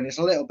to do, and it's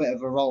a little bit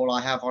of a role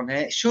I have on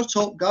here, shut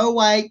up, go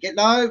away.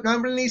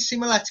 Nobody needs to see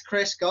my letter,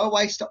 Chris. Go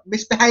away, stop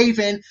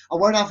misbehaving. I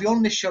won't have you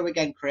on this show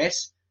again,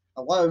 Chris.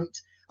 I won't.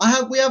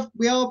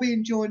 We are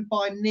being joined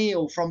by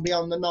Neil from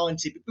Beyond the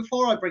 90, but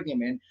before I bring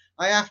him in,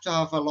 I have to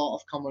have a lot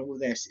of comment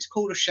with this. It's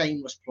called a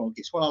shameless plug.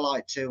 It's what I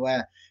like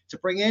to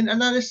bring in, and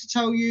that is to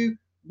tell you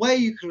where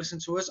you can listen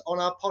to us on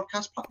our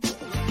podcast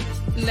platform.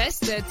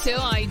 Leicester Till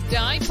I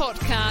Die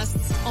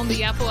podcasts on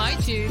the Apple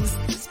iTunes,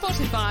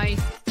 Spotify,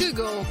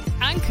 Google,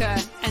 Anchor,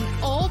 and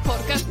all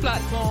podcast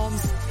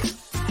platforms.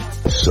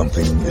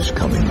 Something is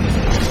coming.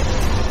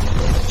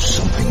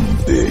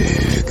 Something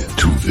big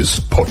to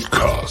this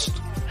podcast.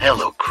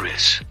 Hello,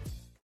 Chris.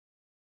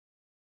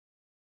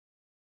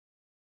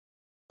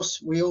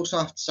 We also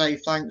have to say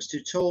thanks to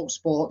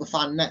TalkSport, the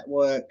fan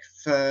network,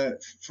 for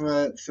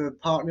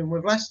partnering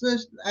with Leicester,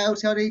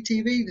 LTD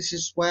TV. This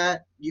is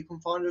where you can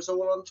find us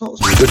all on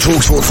TalkSport. The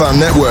TalkSport Fan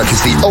Network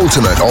is the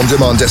ultimate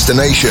on-demand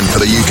destination for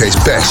the UK's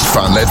best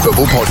fan-led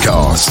football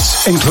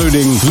podcasts,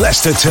 Including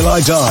Leicester Till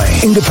I Die,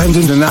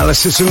 independent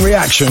analysis and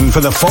reaction for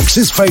the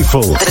Foxes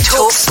faithful. The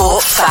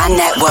TalkSport Fan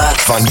Network.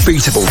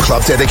 unbeatable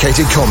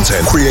club-dedicated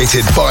content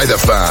created by the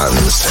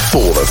fans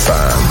for the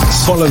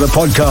fans. Follow the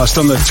podcast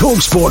on the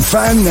TalkSport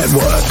Fan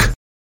Network.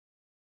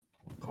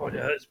 God,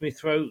 it hurts me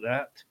throat,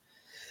 that.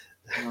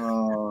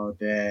 Oh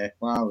dear!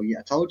 Wow, yeah,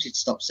 I told you to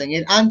stop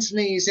singing.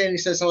 Anthony is in. He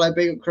says hello,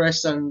 big up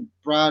Chris and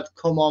Brad.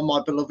 Come on,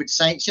 my beloved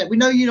Saints. Yeah, we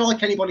know you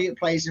like anybody that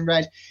plays in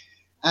red.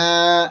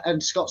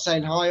 And Scott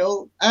saying hi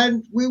all,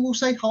 and we will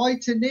say hi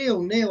to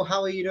Neil. Neil,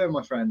 how are you doing,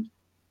 my friend?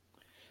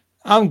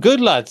 I'm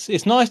good, lads.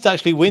 It's nice to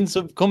actually win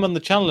some, come on the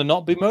channel and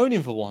not be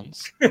moaning for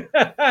once. Yeah,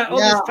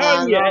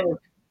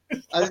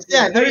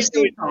 there is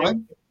still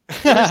time.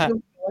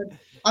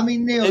 I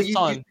mean, Neil,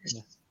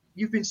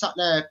 you've been sat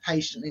there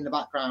patiently in the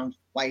background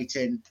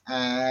waiting.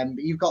 But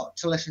you've got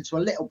to listen to a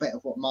little bit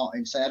of what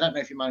Martin said. I don't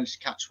know if you managed to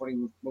catch what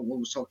we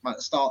was talking about at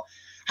the start.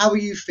 How are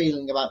you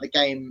feeling about the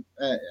game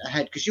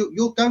ahead? Because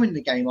you're going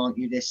the game, aren't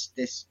you? This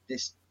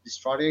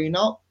Friday, are you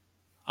not?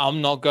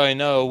 I'm not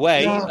going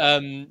away. I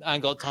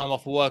ain't got time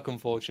off of work,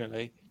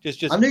 unfortunately.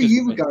 I knew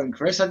you were going,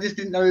 Chris. I just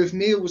didn't know if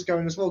Neil was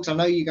going as well, because I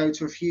know you go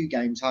to a few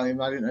games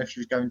home. I didn't know if you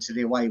was going to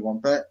the away one.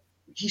 But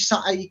you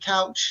sat at your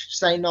couch,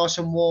 staying nice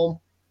and warm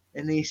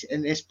in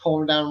this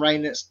pouring down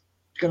rain that's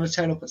going to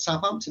turn up at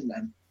Southampton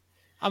then?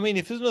 I mean,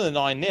 if there's another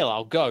 9-0,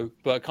 I'll go,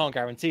 but I can't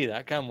guarantee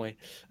that, can we?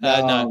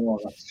 No, well,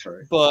 that's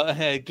true.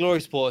 But Glory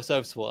Sport,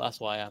 Soap Sport, that's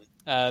why I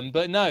am.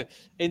 But no,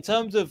 in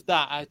terms of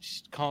that, I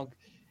just can't.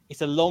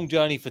 It's a long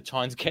journey for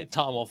trying to get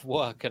time off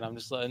work, and I'm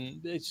just like,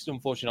 it's just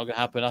unfortunately not going to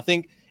happen. I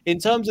think in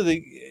terms of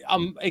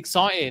I'm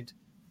excited,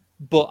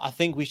 but I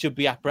think we should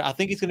be. I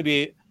think it's going to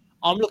be.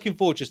 I'm looking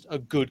forward to just a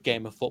good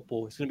game of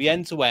football. It's going to be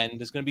end to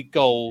end. There's going to be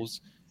goals.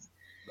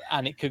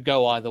 And it could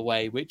go either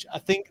way, which I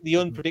think the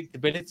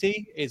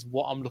unpredictability is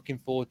what I'm looking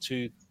forward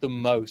to the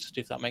most,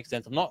 if that makes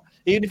sense.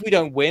 Even if we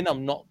don't win,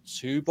 I'm not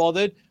too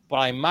bothered. But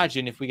I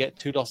imagine if we get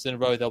 2 losses in a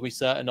row, there'll be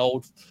certain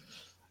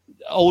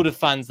older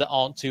fans that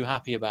aren't too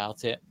happy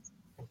about it.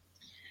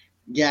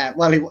 Yeah,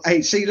 well,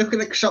 see, look at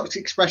the shocked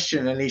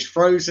expression, and he's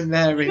frozen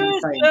there.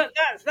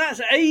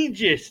 That's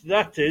ageist.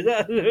 That's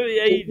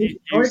very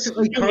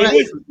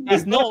ageist.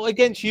 It's not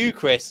against you,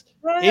 Chris.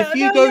 If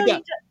you go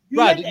down,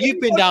 Brad,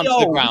 you've been down to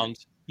the ground.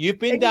 You've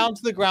been down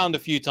to the ground a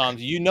few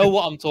times. You know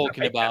what I'm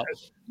talking about.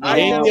 You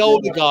hear the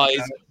older guys.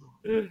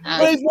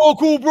 Where's more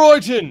cool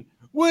Brighton?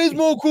 Where's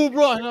more cool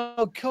Brighton?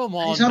 Oh, come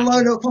on. He's on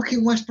loan at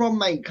fucking West Brom,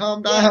 mate.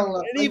 Calm down.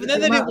 And even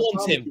then, they didn't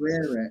want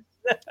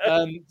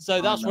him.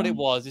 So that's what it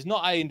was. It's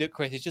not aimed at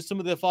Chris. It's just some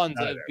of the fans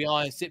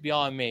that sit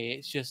behind me.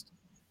 It's just.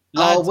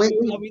 Lads, we've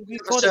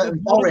got a certain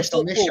Boris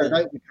on this show,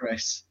 don't we,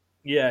 Chris?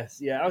 Yes,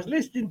 yeah. I was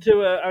listening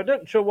to I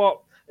don't know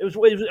what.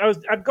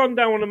 I'd gone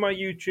down one of my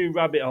YouTube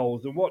rabbit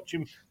holes and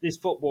watching this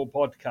football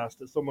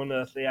podcast at some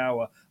unearthly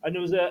hour, and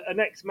there was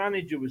an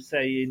ex-manager was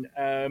saying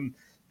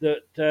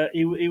that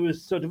he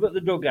was sort of at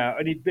the dugout,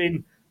 and he'd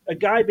been a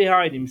guy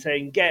behind him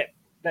saying,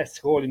 let's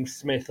call him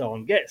Smith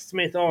on, get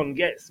Smith on.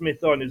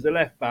 He was a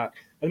left back,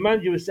 and the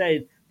manager was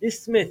saying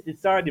this Smith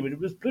beside him, it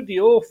was bloody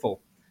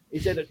awful. He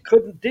said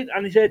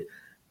and he said.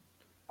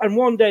 And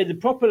one day the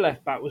proper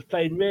left back was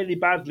playing really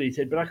badly, he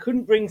said, but I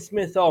couldn't bring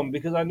Smith on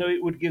because I know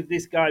it would give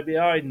this guy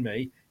behind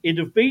me. He'd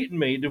have beaten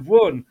me, he'd have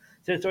won.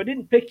 So I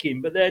didn't pick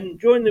him. But then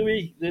during the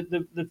week,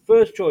 the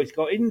first choice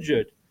got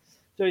injured.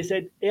 So he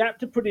said he had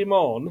to put him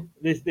on,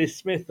 this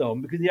Smith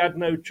on, because he had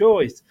no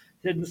choice.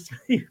 He said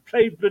he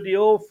played bloody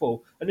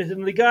awful. And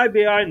the guy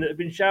behind that had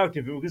been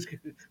shouting for him because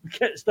we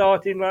kept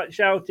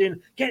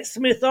shouting, get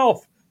Smith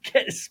off.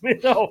 Get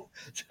Smith off.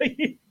 So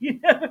you're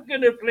never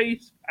going to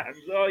please fans,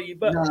 are you?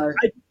 But no.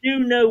 I do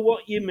know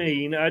what you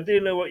mean.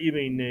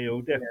 Neil.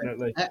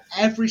 Definitely. Yeah.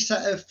 Every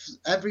set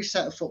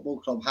of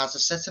football club has a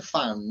set of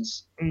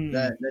fans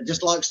that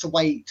just likes to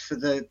wait for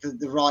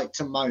the right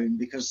to moan,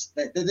 because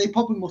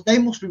they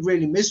must be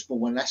really miserable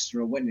when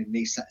Leicester are winning,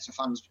 these sets of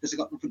fans, because they've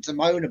got nothing to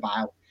moan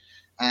about.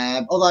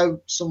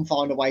 Although some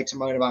find a way to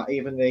moan about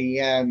even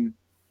the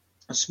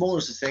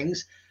smallest of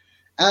things.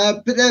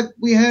 But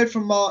we heard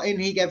from Martin.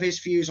 He gave his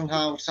views on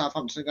how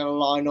Southampton are going to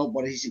line up,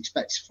 what he's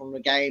expected from the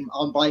game.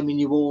 I'm blaming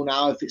you all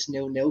now if it's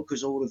 0-0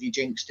 because all of you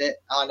jinxed it.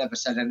 I never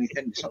said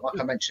anything. It's not like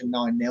I mentioned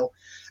 9-0.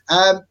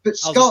 But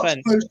Scott...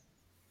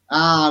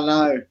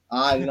 I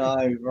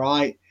know,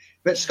 right.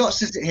 But Scott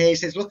says it here. He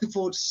says, looking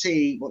forward to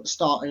see what the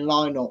starting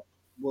lineup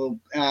will...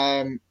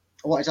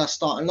 what is our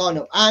starting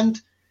lineup?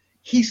 And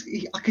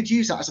I could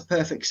use that as a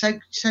perfect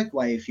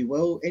segue, if you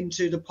will,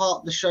 into the part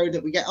of the show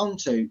that we get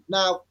onto.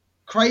 Now,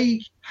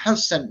 Craig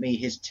has sent me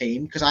his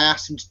team because I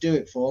asked him to do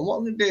it for him. What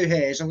I'm going to do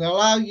here is I'm going to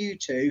allow you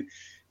two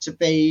to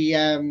be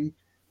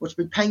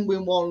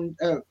Penguin 1,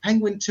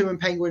 Penguin 2 and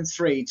Penguin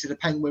 3 to the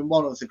Penguin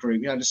 1 of the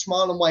group. You know, the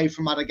Smile and Wave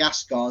from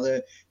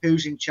Madagascar,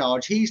 who's in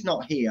charge. He's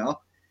not here,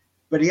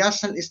 but he has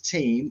sent his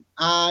team,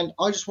 and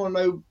I just want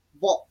to know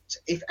what,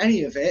 if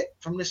any of it,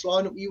 from this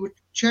lineup you would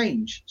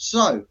change.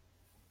 So,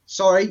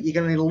 sorry, you're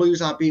going to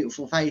lose our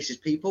beautiful faces,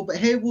 people, but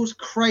here was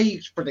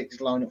Craig's predicted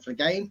lineup for the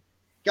game.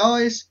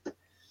 Guys,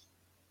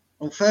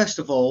 well, first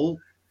of all,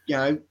 you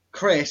know,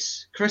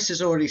 Chris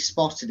has already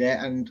spotted it,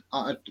 and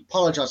I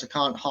apologise I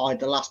can't hide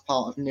the last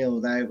part of Neil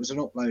there. It was an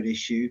upload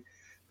issue.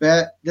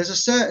 But there's a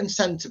certain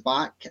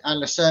centre-back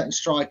and a certain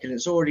striker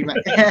that's already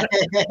made,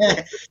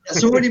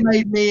 that's already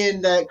made me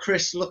and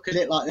Chris look at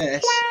it like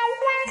this.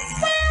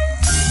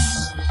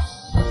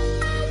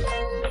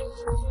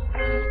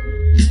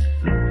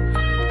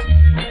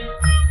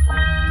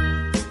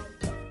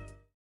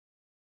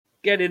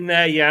 Get in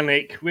there,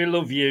 Yannick. We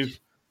love you.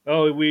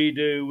 Oh, we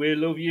do. We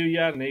love you,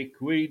 Yannick.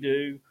 We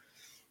do.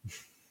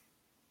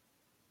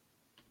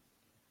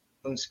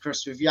 Thanks,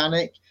 Chris, with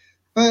Yannick.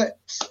 But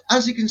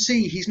as you can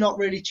see, he's not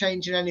really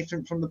changing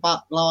anything from the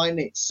back line.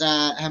 It's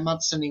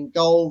Hermadsen in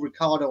goal,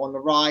 Ricardo on the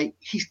right.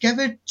 He's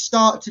given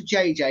start to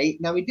JJ.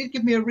 Now, he did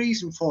give me a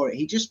reason for it.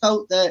 He just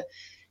felt that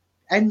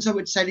Enzo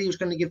had said he was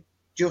going to give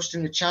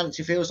Justin a chance.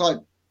 He feels like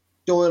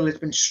Doyle has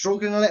been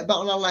struggling a little bit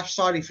on the left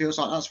side. He feels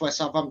like that's where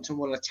Southampton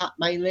will attack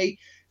mainly.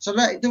 So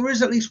there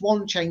is at least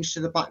one change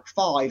to the back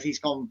five. He's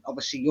gone,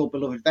 obviously, your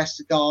beloved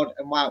Vestergaard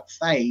and Wout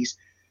Faes.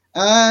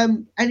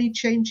 Any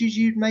changes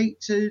you'd make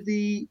to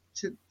the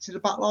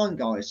back line,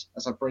 guys,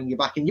 as I bring you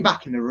back in? You're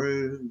back in the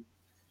room.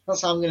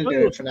 That's how I'm going to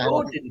do it for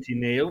now. Didn't he,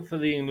 Neil, for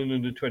the England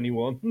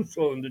under-21s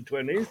or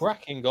under-20s?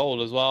 Cracking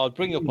goal as well. I'll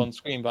bring it up on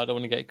screen, but I don't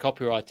want to get it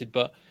copyrighted.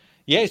 But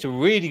yeah, it's a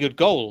really good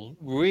goal.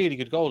 Really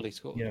good goal he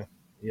scored.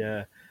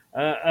 Yeah.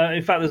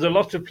 In fact, there's a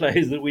lot of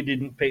players that we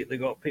didn't pick that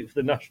got picked for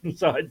the national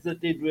sides that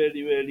did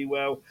really, really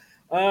well.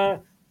 My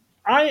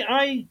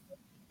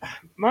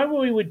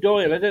worry with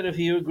Doyle, I don't know if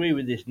you agree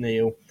with this,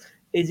 Neil,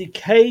 is he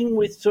came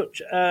with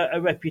such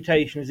a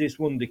reputation as this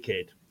wonder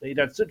kid. He'd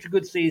had such a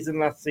good season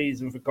last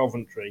season for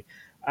Coventry,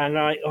 and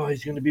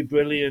he's going to be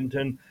brilliant.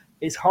 And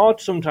it's hard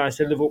sometimes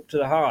to live up to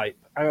the hype.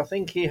 And I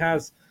think he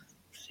has.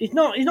 He's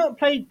not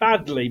played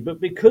badly,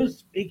 but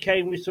because he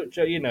came with such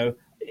a,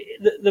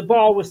 the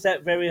bar was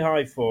set very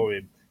high for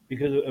him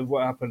because of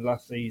what happened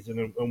last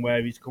season and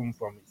where he's come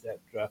from,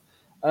 etc.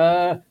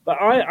 But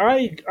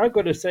I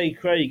got to say,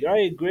 Craig, I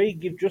agree.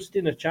 Give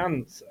Justin a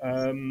chance.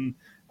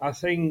 I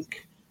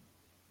think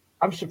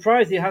I'm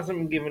surprised he hasn't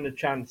been given a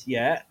chance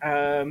yet.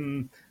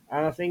 And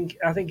I think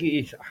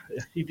he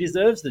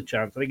deserves the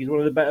chance. I think he's one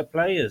of the better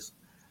players.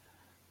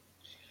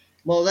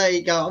 Well, there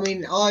you go. I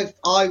mean, I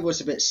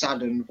was a bit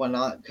saddened when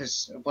I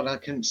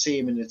couldn't see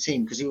him in the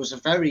team because he was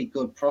a very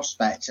good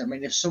prospect. I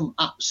mean, if some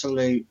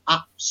absolute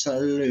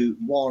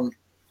 100%.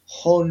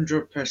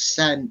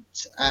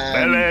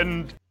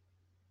 Bellend.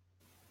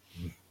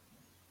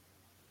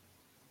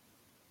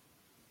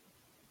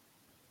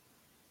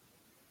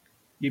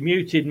 You're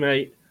muted,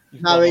 mate.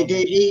 No,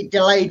 he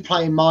delayed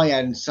playing my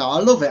end, so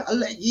I love it.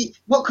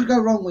 What could go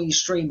wrong when you're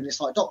streaming?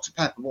 It's like Dr.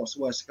 Pepper, what's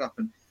the worst that could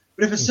happen?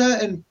 But if a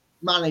certain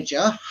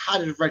manager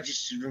had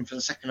registered him for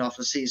the second half of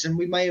the season,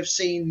 we may have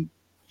seen,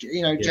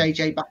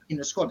 JJ back in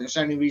the squad. That's the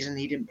only reason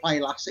he didn't play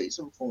last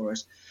season for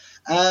us.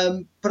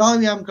 But I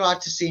am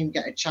glad to see him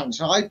get a chance.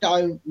 I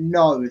don't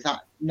know if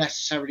that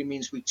necessarily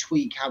means we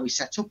tweak how we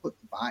set up at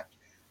the back,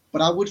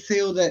 but I would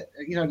feel that,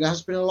 there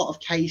has been a lot of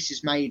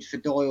cases made for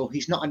Doyle.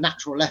 He's not a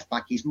natural left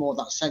back. He's more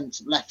that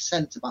left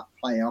centre back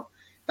player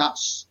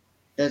that's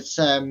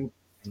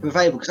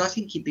available, because I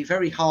think he'd be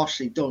very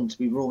harshly done to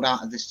be ruled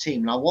out of this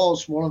team. And I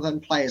was one of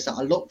them players that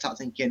I looked at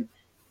thinking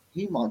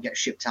he might get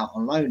shipped out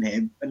on loan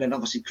here. And then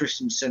obviously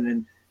Christensen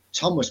and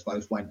Thomas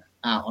both went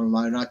out on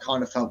loan. I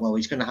kind of felt, well,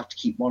 he's going to have to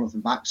keep one of them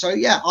back. So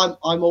yeah,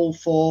 I'm all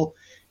for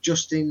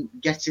Justin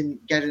getting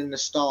the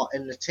start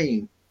in the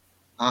team.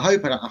 I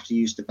hope I don't have to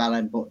use the bell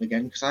end button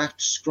again, because I have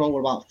to scroll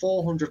about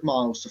 400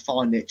 miles to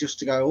find it, just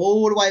to go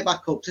all the way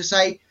back up to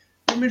say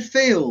the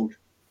midfield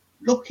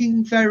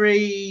looking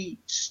very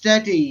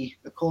steady,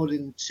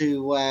 according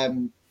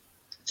to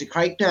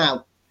Craig.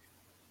 Now,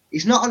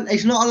 he's not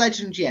a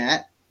legend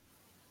yet,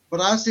 but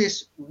as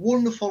this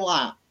wonderful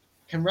app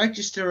can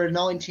register a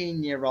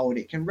 19-year-old,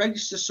 it can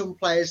register some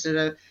players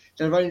that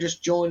have only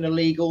just joined the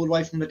league all the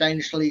way from the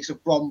Danish leagues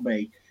of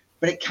Brøndby,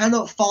 but it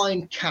cannot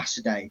find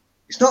Cassidy.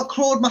 It's not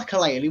Claude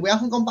Makelele. We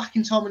haven't gone back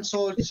in time and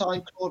signed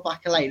Claude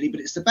Makelele,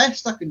 but it's the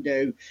best I can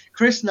do.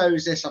 Chris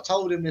knows this. I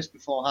told him this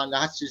beforehand.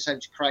 I had to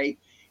send to Craig.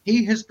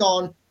 He has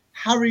gone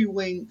Harry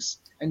Winks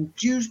and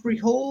Dewsbury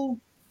Hall,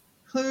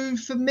 who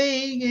for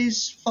me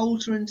is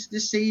faltering to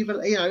deceive.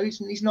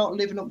 He's not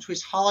living up to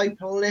his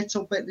hype a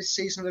little bit this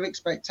season of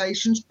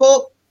expectations,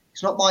 but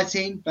it's not my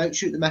team. Don't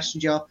shoot the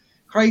messenger.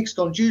 Craig's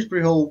gone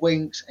Dewsbury Hall,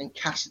 Winks and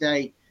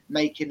Cassidy,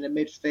 making the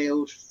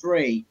midfield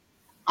three.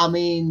 I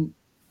mean,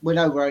 we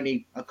know we're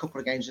only a couple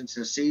of games into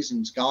the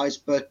seasons, guys,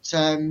 but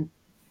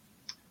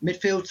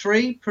midfield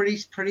three, pretty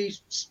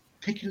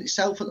picking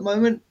itself at the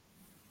moment.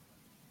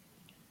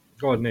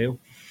 Go on, Neil.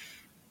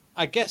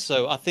 I guess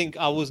so. I think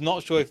I was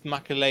not sure if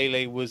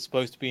Makalele was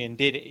supposed to be in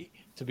Diddy,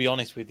 to be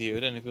honest with you. I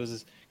don't know if it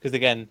was because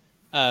again,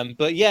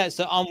 but yeah.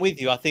 So I'm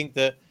with you. I think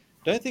that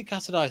I don't think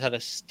Casadei's had a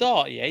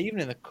start yet. Even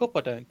in the cup,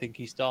 I don't think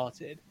he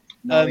started.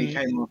 No, he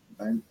came off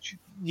the bench.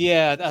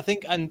 Yeah, I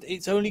think, and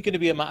it's only going to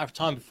be a matter of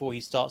time before he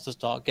starts to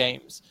start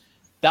games.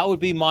 That would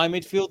be my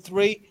midfield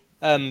three.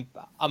 I'm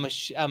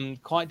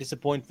quite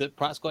disappointed that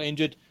Pratt's got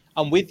injured.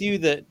 I'm with you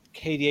that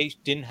KDH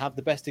didn't have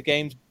the best of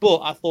games, but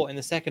I thought in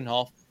the second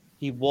half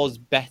he was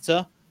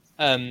better.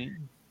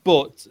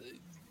 But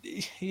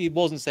he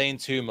wasn't saying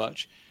too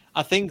much.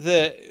 I think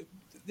that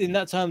in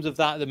that terms of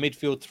that, the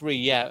midfield three,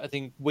 yeah, I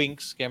think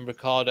Winks, again,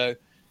 Ricardo.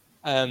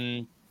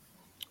 My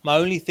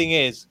only thing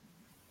is,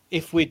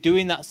 if we're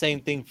doing that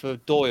same thing for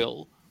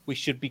Doyle, we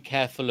should be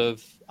careful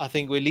of. I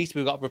think at least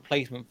we've got a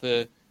replacement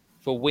for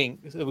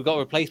Winks. We've got a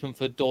replacement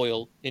for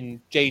Doyle in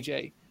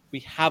JJ. We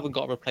haven't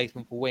got a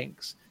replacement for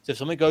Winks. So if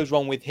something goes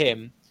wrong with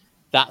him,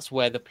 that's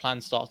where the plan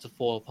starts to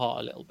fall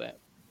apart a little bit.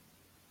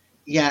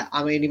 Yeah,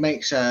 I mean, he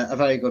makes a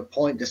very good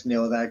point, doesn't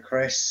Neil, there,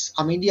 Chris?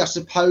 I mean, I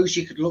suppose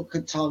you could look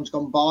at times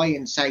gone by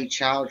and say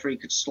Chowdhury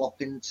could slot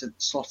into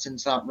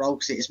that role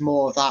because it is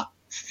more of that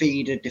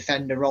feeder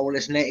defender role,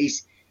 isn't it?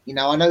 He's,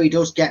 I know he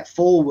does get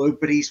forward,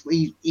 but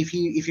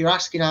if you're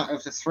asking out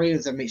of the three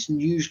of them, it's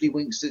usually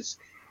Winks that's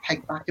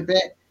pegged back a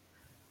bit.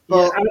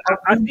 But yeah,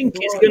 I think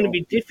it's going to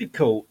be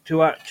difficult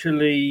to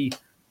actually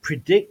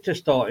predict a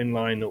starting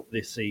lineup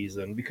this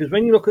season because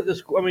when you look at the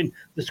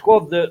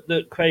squad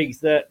that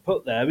Craig's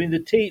put there, I mean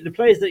the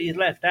players that he's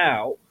left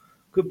out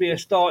could be a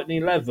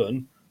starting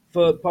 11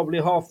 for probably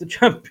half the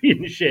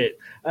championship.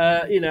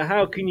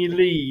 How can you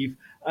leave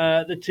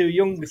the two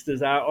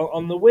youngsters out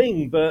on the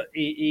wing? But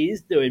he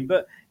is doing.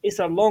 But it's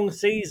a long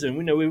season.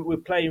 We're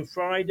playing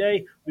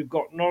Friday. We've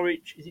got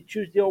Norwich. Is it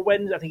Tuesday or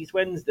Wednesday? I think it's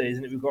Wednesday,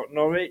 isn't it? We've got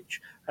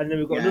Norwich, and then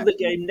we've got another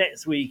game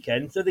next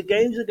weekend. So the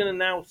games are going to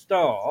now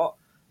start.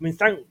 I mean,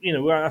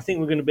 I think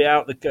we're going to be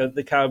out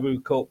the Carabao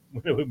Cup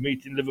when we're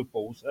meeting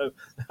Liverpool, so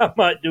that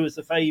might do us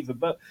a favour.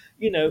 But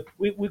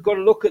we've got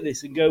to look at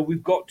this and go.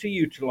 We've got to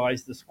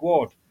utilise the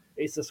squad.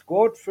 It's a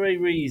squad for a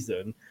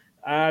reason.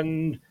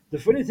 And the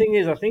funny thing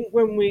is, I think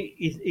when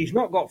he's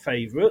not got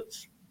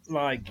favourites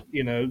like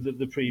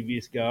the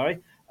previous guy,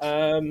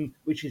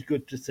 which is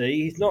good to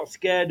see. He's not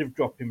scared of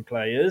dropping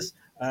players.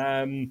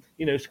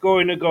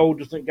 Scoring a goal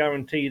doesn't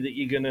guarantee that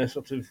you're going to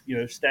sort of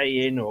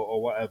stay in or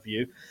what have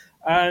you.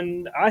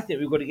 And I think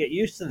we've got to get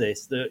used to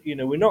this, that,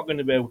 we're not going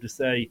to be able to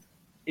say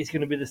it's going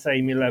to be the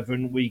same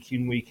 11 week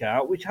in, week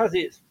out, which has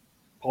its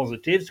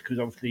positives because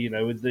obviously,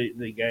 with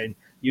the getting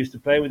used to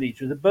playing with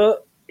each other.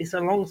 But it's a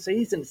long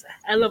season. It's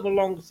a hell of a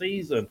long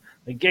season.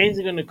 The games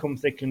are going to come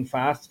thick and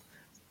fast.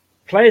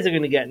 Players are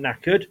going to get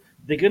knackered.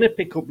 They're going to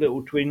pick up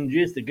little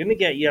twinges. They're going to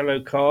get yellow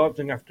cards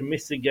and have to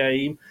miss a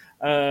game.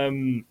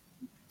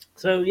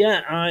 So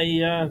yeah,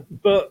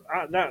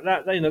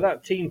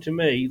 that team to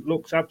me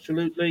looks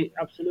absolutely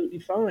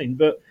fine.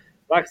 But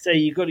like I say,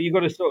 you got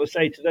to sort of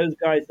say to those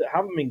guys that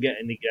haven't been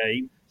getting the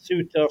game.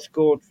 Suter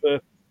scored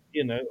for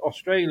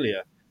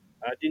Australia.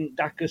 Didn't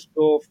Daka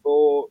score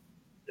for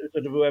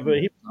sort of whoever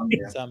he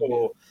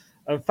scored?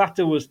 And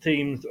Fata was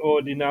teams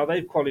already now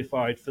they've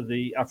qualified for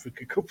the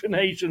Africa Cup of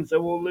Nations,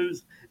 so we'll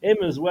lose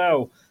him as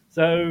well.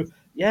 So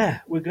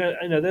yeah, we're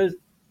gonna those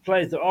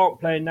players that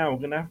aren't playing now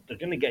they're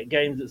going to get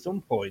games at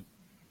some point.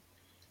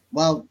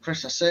 Well,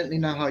 Chris, I certainly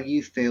know how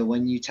you feel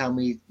when you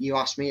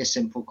ask me a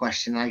simple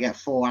question and I get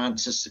 4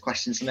 answers to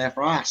questions and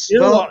therefore ask. You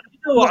know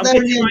what? I'm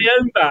getting my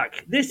own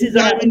back. This is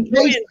in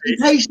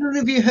case none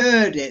of you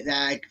heard it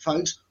there,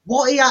 folks,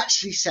 what he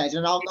actually said,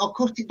 and I'll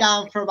cut it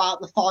down for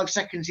about the 5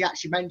 seconds he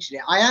actually mentioned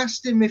it. I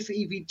asked him if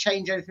he'd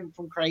change anything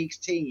from Craig's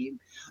team,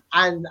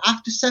 and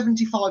after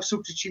 75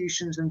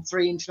 substitutions and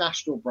 3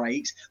 international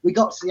breaks, we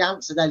got to the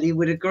answer that he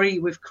would agree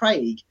with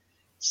Craig.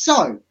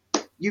 So,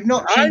 you've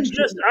not changed.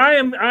 I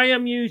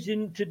am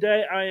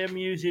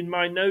using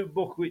my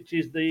notebook, which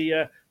is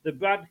the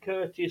Brad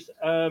Curtis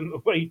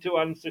way to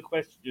answer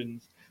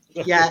questions.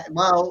 Yeah,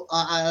 well,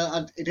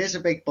 it is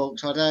a big book,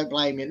 so I don't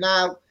blame you.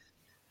 Now,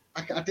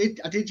 I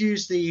did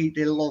use the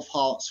Love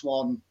Hearts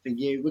one for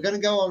you. We're going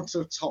to go on to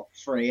the top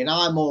 3, and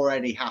I'm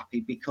already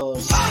happy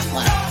because.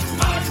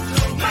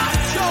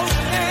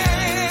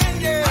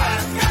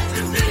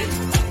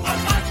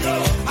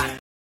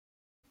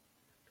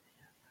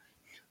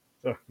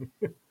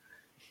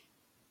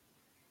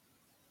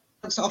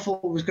 I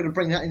thought we was going to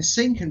bring that in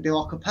sync and do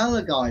a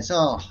cappella, guys.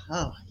 Oh,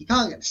 you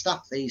can't get the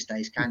stuff these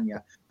days, can you?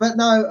 But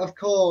no, of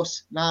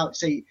course. Now,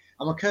 see,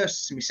 I'm a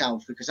curse to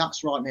myself because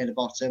that's right near the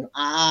bottom.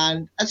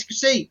 And as you can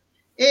see,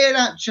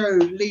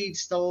 Iheanacho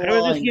leads the line.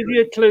 Can I just give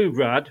you a clue,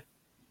 Brad?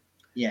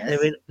 Yes.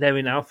 They're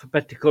in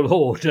alphabetical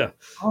order.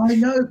 I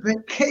know,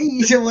 but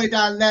Key's all the way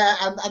down there,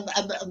 and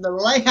the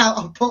layout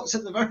of puts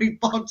at the very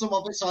bottom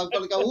of it, so I've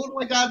got to go all the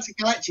way down to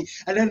Kelechi,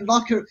 and then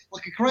like a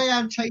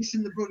greyhound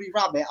chasing the bloody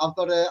rabbit, I've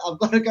got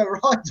to go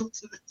right up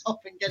to the top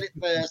and get it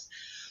first.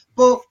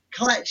 But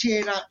Kelechi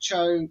and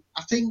Nacho,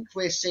 I think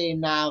we're seeing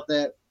now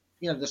that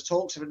there's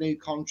talks of a new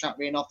contract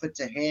being offered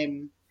to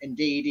him and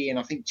Didi, and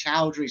I think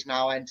Chowdhury's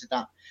now entered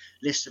that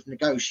list of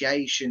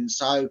negotiations.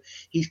 So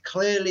he's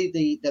clearly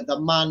the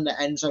man that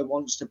Enzo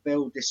wants to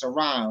build this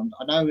around.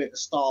 I know at the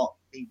start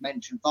he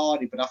mentioned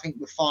Vardy, but I think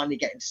we're finally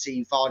getting to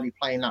see Vardy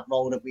playing that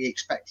role that we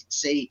expected to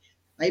see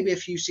maybe a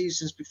few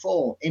seasons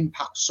before.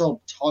 Impact sub,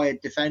 tired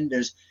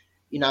defenders.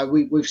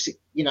 We've seen,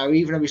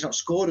 even though he's not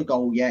scored a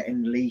goal yet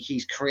in the league,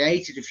 he's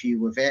created a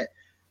few with it.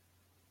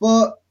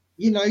 But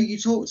you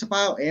talked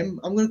about him.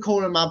 I'm going to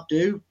call him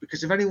Abdu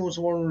because if anyone's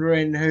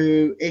wondering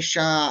who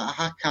Isha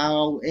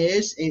Hakal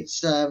is,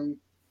 it's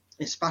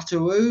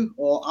Fatawu,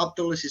 or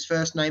Abdul as his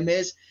first name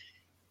is.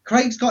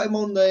 Craig's got him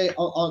on the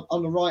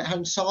right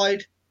hand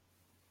side.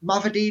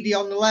 Mavadidi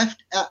on the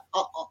left.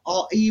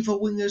 Are either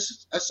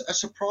wingers a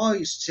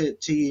surprise to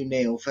you,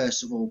 Neil?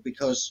 First of all,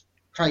 because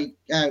Chris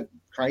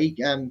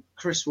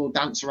will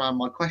dance around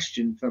my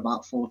question for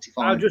about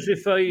 45. I'll just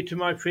refer you to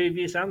my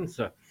previous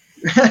answer.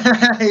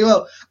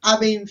 Well, I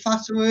mean,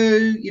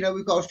 Fatawu,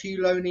 we've got a few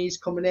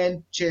loanies coming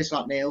in. Cheers for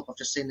that, Neil. I've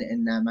just seen it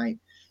in there, mate.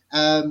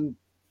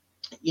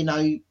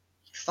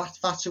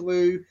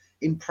 Fatawu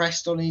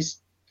impressed on his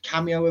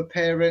cameo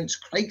appearance.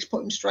 Craig's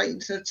put him straight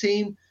into the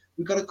team.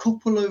 We've got a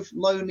couple of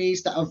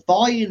loanies that are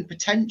vying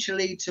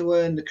potentially to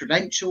earn the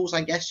credentials,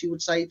 I guess you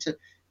would say, to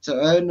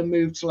earn the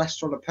move to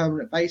Leicester on a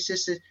permanent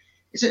basis.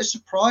 Is it a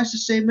surprise to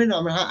see him in?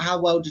 I mean,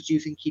 how well did you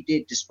think he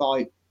did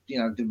despite,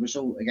 the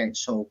result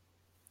against Hull?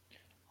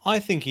 I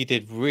think he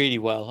did really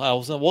well. I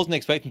wasn't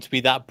expecting to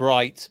be that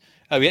bright.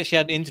 We actually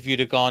had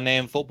interviewed a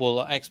Ghanaian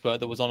football expert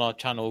that was on our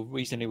channel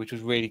recently, which was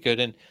really good.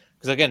 And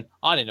because, again,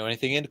 I didn't know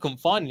anything and couldn't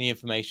find any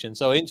information.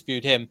 So I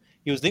interviewed him.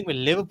 He was linked with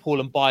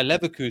Liverpool and Bayer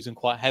Leverkusen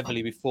quite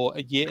heavily before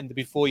he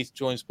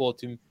joined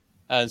Sporting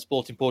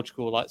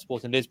Portugal, like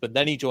Sporting Lisbon.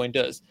 Then he joined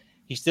us.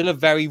 He's still a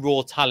very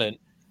raw talent.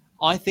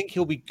 I think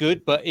he'll be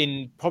good, but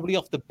probably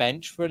off the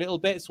bench for a little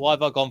bit. So I've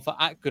gone for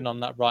Atkin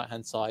on that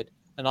right-hand side,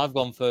 and I've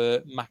gone for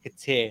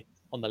McAteer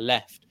on the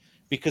left,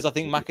 because I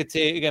think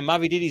McAteer, again,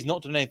 Mavididi's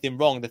not done anything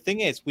wrong. The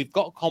thing is, we've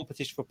got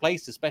competition for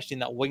places, especially in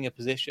that winger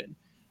position.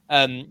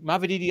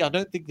 Mavididi, I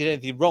don't think did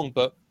anything wrong,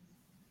 but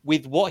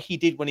with what he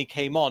did when he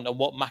came on and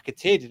what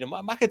McAteer did, and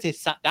McAteer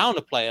sat down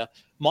a player.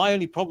 My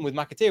only problem with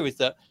McAteer is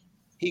that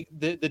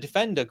the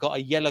defender got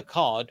a yellow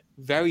card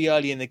very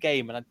early in the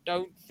game, and I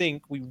don't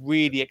think we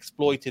really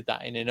exploited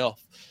that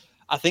enough.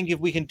 I think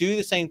if we can do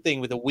the same thing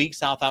with a weak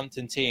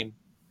Southampton team,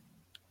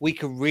 we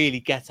can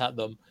really get at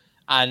them.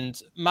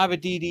 And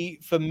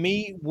Mavididi, for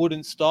me,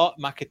 wouldn't start.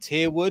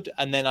 McAteer would.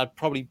 And then I'd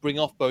probably bring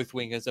off both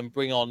wingers and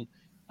bring on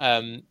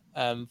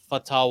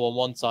Fatal on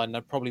one side, and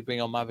I'd probably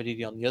bring on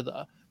Mavididi on the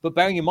other. But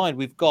bearing in mind,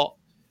 we've got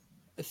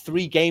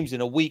 3 games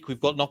in a week.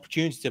 We've got an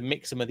opportunity to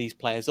mix some of these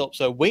players up.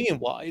 So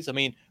winging-wise, I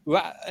mean,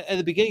 at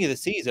the beginning of the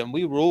season,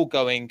 we were all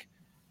going,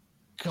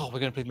 God, we're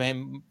going to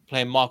be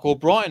playing Mark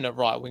O'Brien at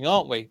right wing,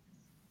 aren't we?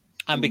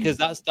 And because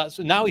that's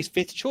now his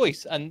 5th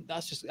choice, and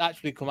that's just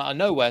actually come out of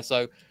nowhere.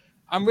 So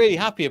I'm really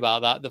happy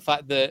about that. The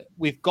fact that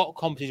we've got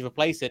competition to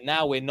replace it.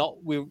 Now we're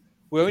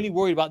only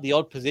worried about the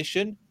odd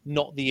position,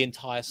 not the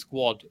entire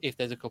squad if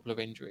there's a couple of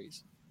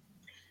injuries.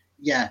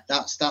 Yeah,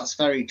 that's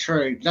very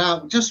true.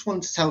 Now, just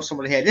want to tell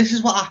somebody here, this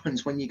is what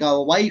happens when you go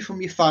away from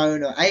your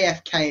phone, or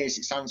AFK as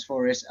it stands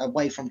for, is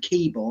away from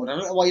keyboard. I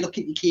don't know why you look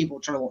at your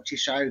keyboard trying to watch your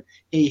show.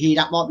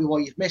 That might be why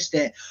you've missed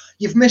it.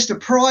 You've missed a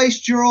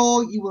prize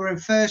draw. You were in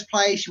first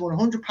place. You won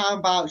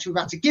 £100 voucher. We've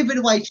had to give it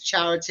away to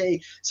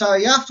charity. So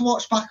you have to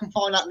watch back and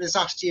find out the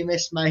disaster you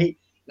missed, mate.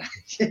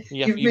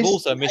 You've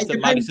also missed that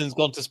Madison's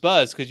gone to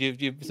Spurs, because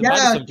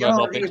Madison picked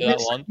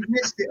that one. You've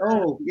missed it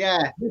all.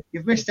 Yeah,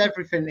 you've missed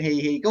everything.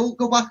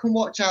 Go back and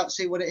watch out,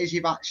 see what it is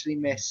you've actually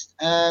missed.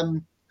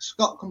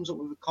 Scott comes up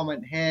with a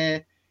comment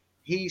here.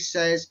 He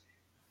says,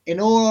 "In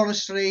all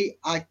honesty,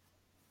 I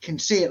can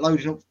see it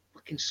loading up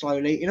fucking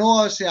slowly. In all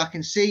honesty, I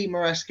can see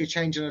Maresca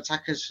changing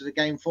attackers for the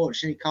game.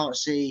 Fortunately, can't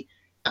see."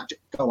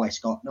 Go away,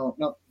 Scott. No.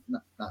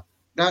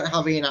 Don't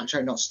have Ian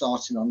Atcho not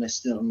starting on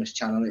this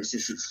channel.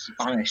 It's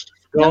vanished.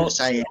 Scott,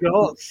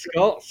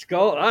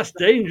 that's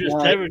dangerous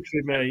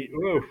territory, mate.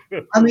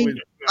 I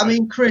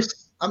mean,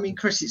 Chris,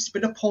 it's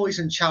been a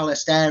poison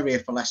chalice area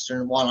for Leicester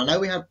in a while. I know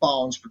we had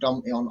Barnes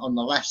predominantly on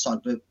the left side,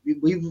 but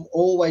we've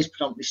always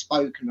predominantly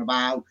spoken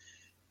about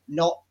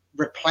not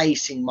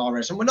replacing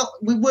Morris, and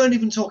we weren't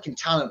even talking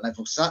talent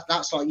level. So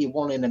that's like your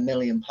 1 in a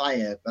million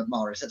player, but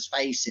Morris, let's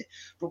face it.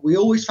 But we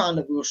always found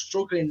that we were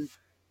struggling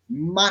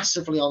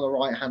massively on the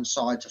right hand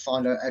side to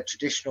find a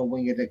traditional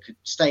winger that could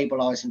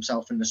stabilise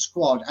himself in the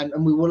squad,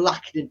 and we were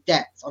lacking in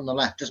depth on the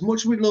left. As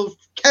much as we love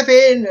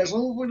Kevin, he's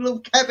now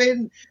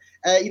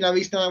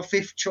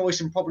 5th choice,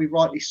 and probably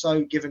rightly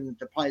so given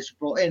the players we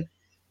brought in.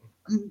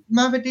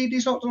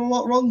 Mavididi's not done a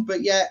lot wrong,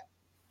 but yet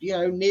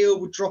Neil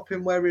would drop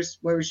him, whereas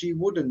you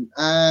wouldn't.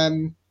 Are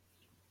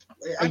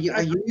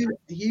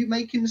you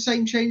making the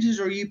same changes,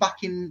 or are you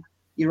backing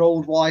your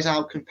old wise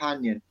owl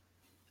companion?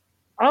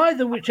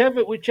 Either,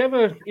 whichever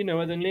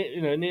whether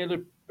Neil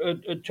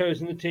had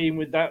chosen the team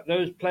with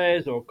those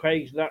players, or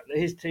Craig's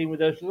his team with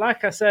those.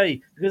 Like I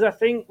say, because I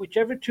think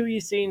whichever two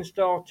you're seeing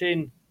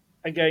starting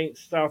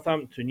against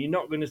Southampton, you're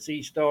not going to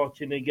see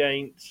starting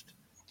against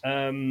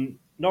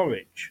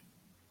Norwich.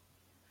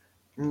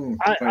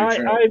 I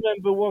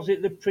remember, was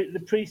it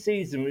the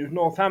pre-season? It was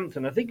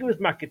Northampton. I think it was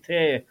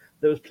McAteer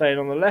that was playing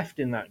on the left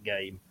in that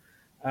game,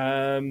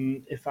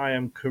 if I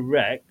am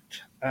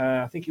correct.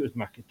 I think it was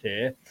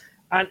McAteer,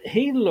 and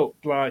he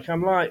looked like,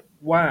 I'm like,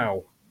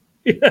 wow,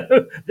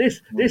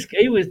 this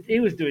he was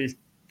doing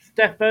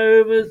step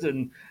overs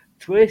and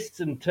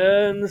twists and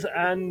turns,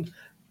 and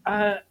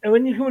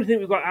when you come to think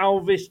we've got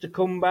Alvis to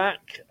come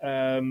back,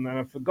 and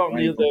I've forgotten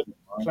the other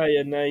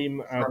player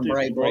name.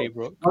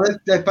 Braybrooke. Well,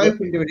 they've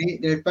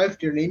both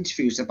doing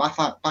interviews. They're back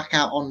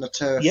out on the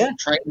turf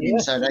training,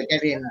 so they're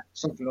getting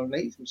something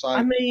underneath them. So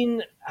I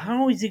mean,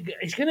 how is it?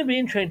 It's going to be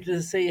interesting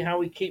to see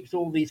how he keeps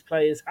all these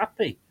players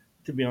happy.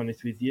 To be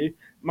honest with you,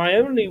 my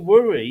only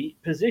worry,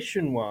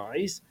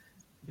 position-wise,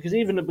 because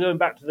even going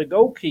back to the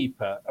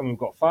goalkeeper, and we've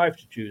got 5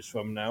 to choose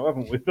from now,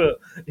 haven't we? But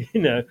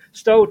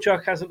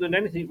Stolchak hasn't done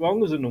anything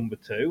wrong as a number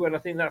 2, and I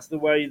think that's the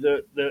way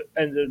that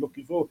ended up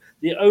looking forward.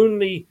 The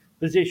only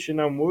position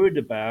I'm worried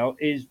about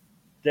is,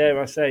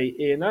 dare I say,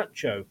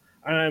 Iheanacho.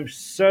 And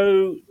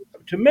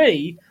to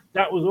me,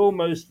 that was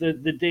almost the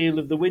deal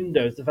of the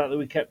windows, the fact that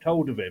we kept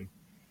hold of him.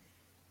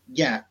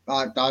 Yeah,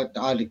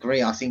 I'd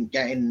agree. I think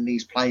getting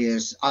these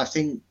players, I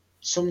think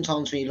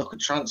sometimes when you look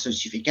at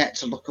transfers, you forget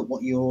to look at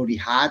what you already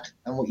had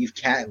and what you've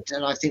kept.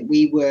 And I think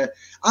me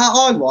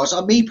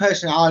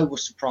personally, I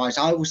was surprised.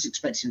 I was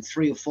expecting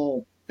 3 or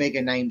 4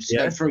 bigger names to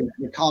go through.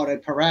 Ricardo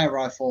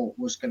Pereira, I thought,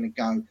 was going to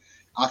go.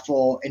 I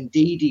thought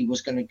Ndidi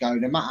was going to go,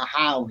 no matter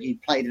how he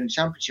played in the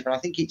Championship. And I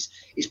think it's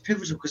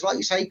pivotal because, like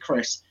you say,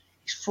 Chris,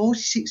 it's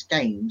 46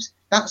 games.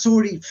 That's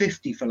already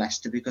 50 for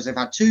Leicester because they've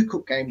had 2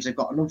 cup games. They've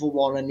got another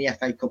one in the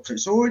FA Cup.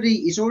 So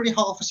it's already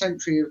half a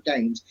century of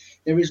games.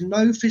 There is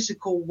no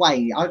physical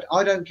way.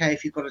 I don't care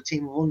if you've got a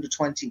team of under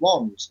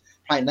 21s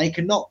playing. They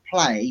cannot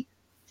play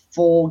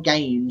 4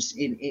 games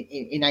in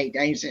 8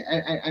 days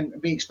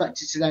and be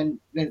expected to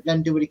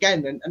then do it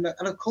again. And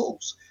of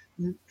course,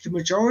 the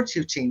majority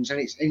of teams,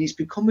 and it's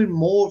becoming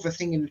more of a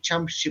thing in the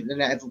Championship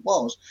than it ever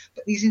was.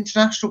 But these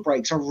international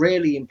breaks are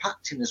really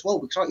impacting as well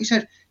because, like you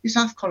said, this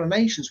AFCON of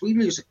Nations, we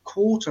lose a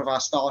quarter of our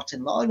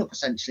starting lineup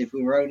essentially if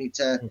we were only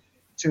to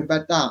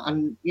embed that.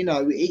 And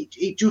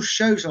it just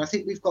shows, and I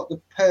think we've got the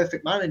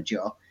perfect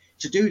manager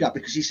to do that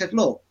because he said,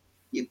 look,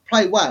 you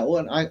play well,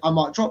 and I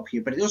might drop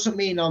you, but it doesn't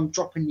mean I'm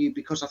dropping you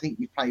because I think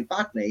you played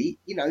badly.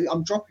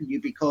 I'm dropping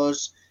you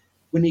because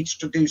we need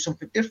to do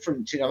something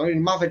different.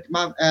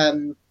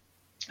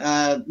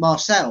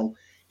 Marcel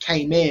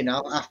came in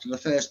after the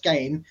first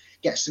game,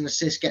 gets an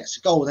assist, gets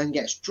a goal, then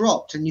gets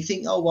dropped. And you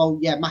think, oh, well,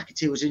 yeah,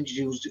 McAteer was injured,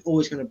 he was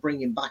always going to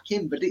bring him back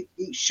in. But it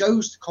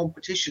shows the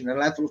competition, the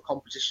level of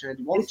competition that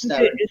he wants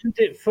there. Isn't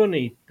it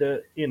funny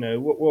that,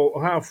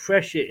 how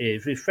fresh it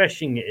is,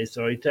 refreshing it is,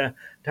 to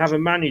have a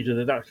manager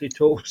that actually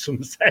talks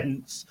some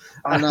sense.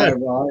 I know,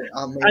 right?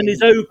 I mean, and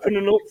is open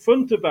and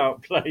upfront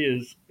about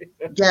players.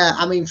 Yeah,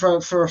 I mean, for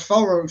a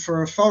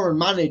foreign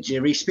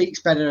manager, he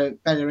speaks better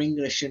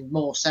English and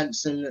more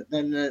sense than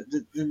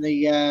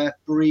the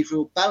bereaved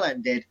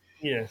Bellend did.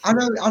 Yes, I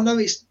know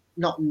it's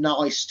not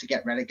nice to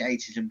get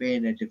relegated and be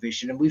in a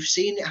division, and we've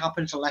seen it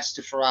happen to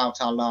Leicester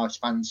throughout our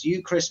lifespans.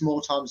 You, Chris,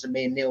 more times than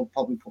me and Neil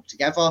probably put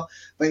together,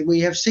 but we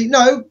have seen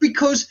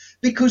because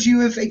you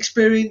have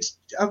experienced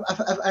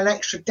an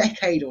extra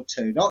decade or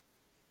two, not.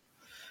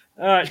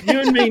 All right, you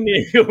and me,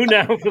 Neil,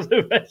 now for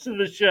the rest of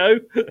the show.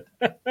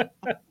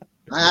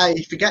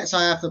 He forgets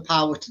I have the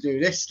power to do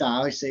this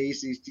now.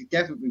 He's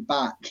definitely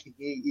back.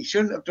 He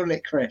shouldn't have done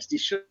it, Chris. He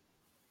should.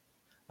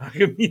 I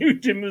can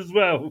mute him as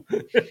well.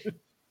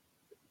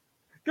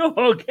 Go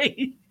on,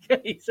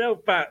 get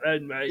yourself back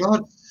then, mate.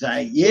 God's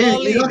sake,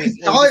 you're like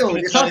a child.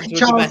 It's like a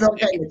child not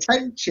getting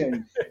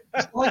attention.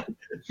 It's like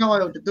a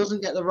child that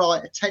doesn't get the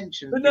right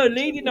attention. But no,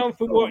 leading on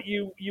from what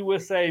you were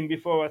saying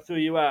before I threw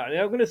you out,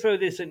 and I'm going to throw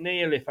this at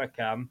Neil if I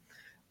can.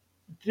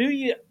 Do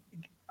you?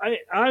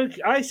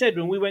 I said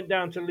when we went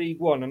down to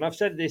League One, and I've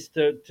said this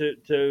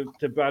to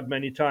Brad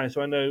many times,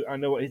 so I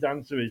know what his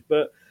answer is,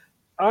 but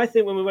I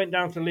think when we went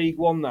down to League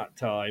One that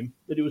time,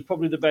 that it was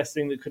probably the best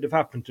thing that could have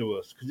happened to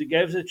us because it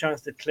gave us a chance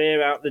to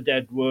clear out the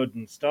deadwood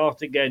and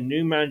start again,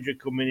 new manager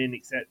coming in,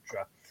 etc.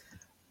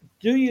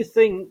 Do you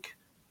think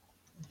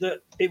that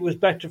it was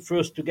better for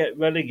us to get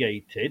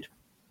relegated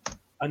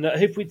and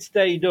that if we'd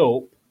stayed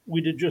up,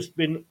 we'd have just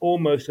been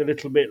almost a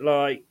little bit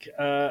like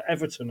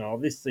Everton are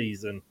this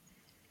season?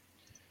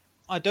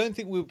 I don't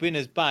think we've been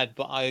as bad,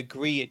 but I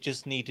agree it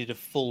just needed a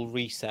full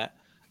reset.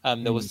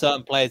 There were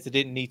certain players that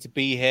didn't need to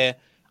be here.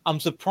 I'm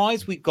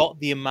surprised we got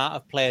the amount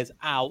of players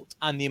out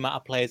and the amount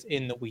of players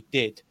in that we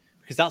did,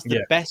 because that's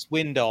the best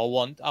window I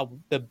want,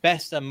 the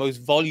best and most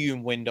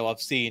volume window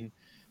I've seen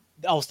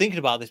I was thinking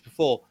about this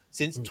before,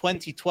 since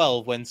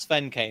 2012 when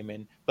Sven came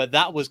in, but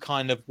that was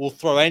kind of, we'll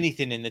throw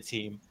anything in the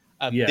team.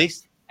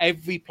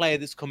 Every player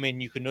that's come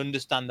in, you can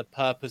understand the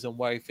purpose and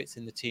where he fits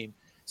in the team.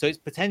 So it's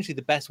potentially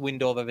the best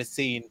window I've ever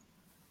seen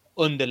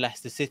under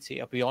Leicester City,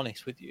 I'll be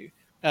honest with you,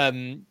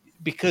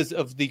 because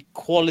of the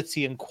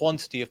quality and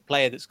quantity of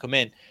player that's come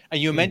in.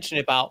 And you were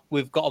mentioning about,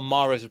 we've got a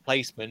Mahrez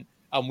replacement,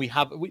 and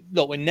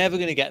look, we're never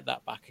going to get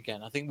that back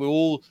again. I think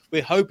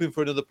we're hoping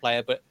for another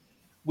player, but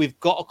we've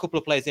got a couple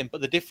of players in.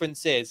 But the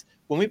difference is,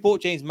 when we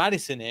brought James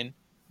Maddison in,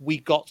 we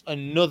got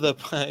another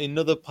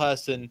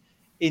person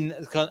in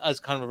as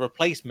kind of a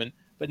replacement.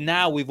 But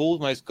now we've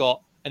almost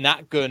got an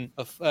Atgun,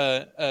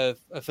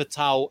 a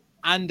Fatal,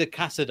 and a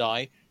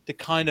Casadei to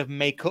kind of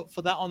make up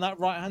for that on that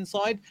right-hand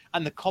side.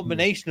 And the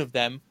combination of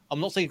them, I'm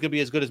not saying it's going to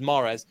be as good as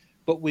Mahrez,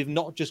 but we've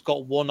not just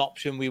got one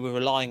option we were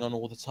relying on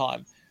all the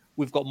time.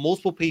 We've got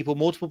multiple people,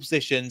 multiple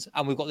positions,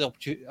 and we've got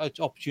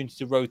the opportunity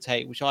to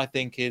rotate, which I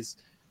think is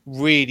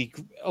really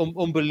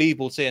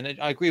unbelievable to see. And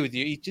I agree with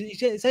you.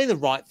 He's saying the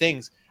right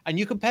things. And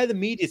you compare the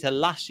media to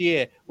last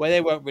year, where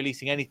they weren't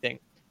releasing anything.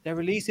 They're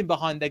releasing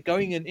they're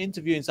going and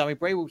interviewing Sammy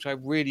Braywell, which I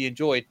really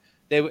enjoyed.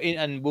 They were in,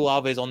 and Will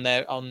Alves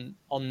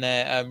on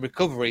their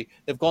recovery.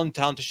 They've gone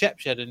down to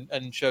Shepshed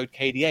and showed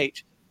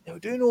KDH. They were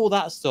doing all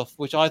that stuff,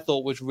 which I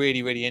thought was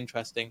really, really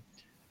interesting.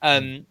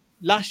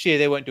 Last year,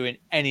 they weren't doing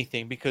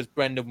anything because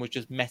Brendan was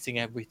just messing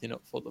everything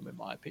up for them, in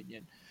my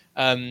opinion.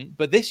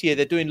 But this year,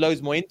 they're doing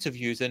loads more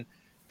interviews, and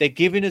they're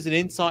giving us an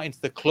insight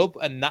into the club,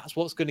 and that's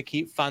what's going to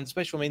keep fans,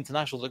 especially from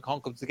internationals that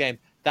can't come to the game,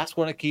 that's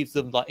what it keeps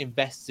them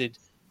invested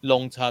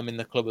long-term in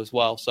the club as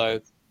well. So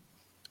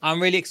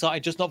I'm really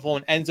excited, just not for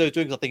what Enzo's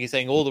doing, because I think he's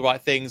saying all the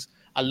right things.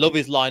 I love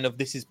his line of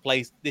this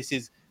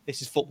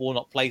is football,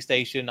 not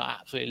PlayStation. I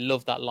absolutely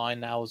love that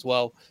line now as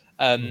well.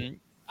 And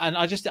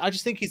I just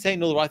think he's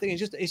saying all the right things.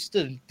 It's just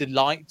a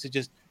delight to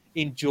just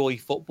enjoy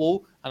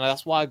football, and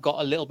that's why I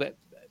got a little bit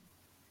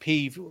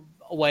peeved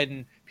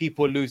when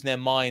people were losing their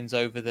minds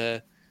over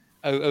the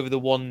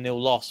 1-0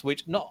 loss,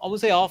 which I would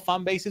say our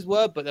fan bases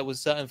were, but there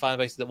was certain fan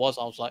bases that was.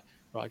 I was like,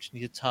 right, I just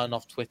need to turn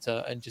off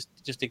Twitter and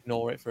just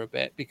ignore it for a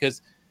bit,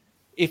 because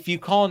if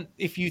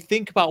you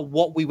think about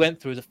what we went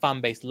through as a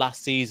fan base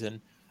last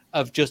season,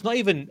 of just not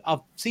even,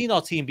 I've seen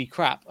our team be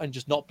crap and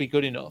just not be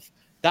good enough.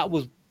 That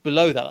was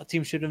below that. That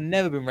team should have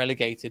never been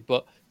relegated.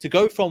 But to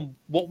go from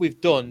what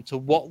we've done to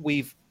what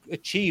we've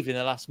achieved in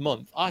the last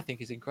month, I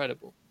think is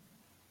incredible.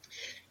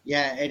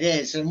 Yeah, it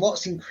is. And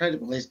what's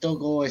incredible is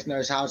Doug always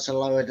knows how to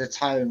lower the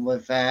tone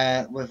with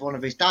one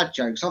of his dad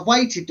jokes. I've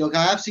waited, Doug.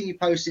 I have seen you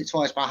post it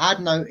twice, but I had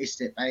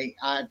noticed it, mate.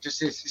 It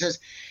says,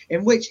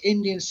 in which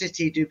Indian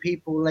city do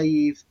people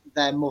leave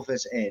their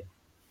mothers in?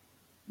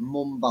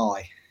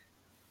 Mumbai.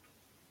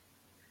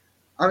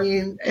 I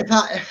mean,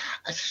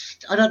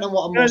 I don't know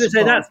what I'm going to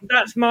say.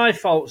 That's my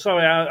fault.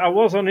 Sorry, I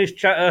was on his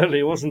chat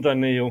earlier, wasn't I,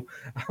 Neil?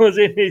 I was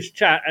in his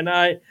chat and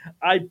I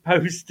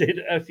posted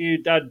a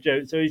few dad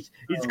jokes. So he's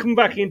come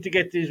back in to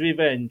get his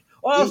revenge.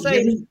 All I'll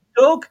say is,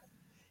 Doug,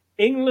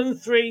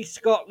 England 3,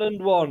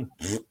 Scotland 1.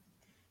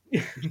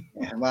 Yeah,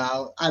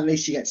 well, at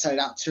least you get to say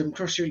that to him.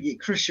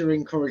 Crusher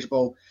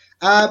incorrigible.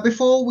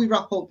 Before we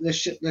wrap up the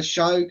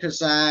show,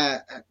 because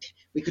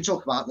we could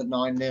talk about the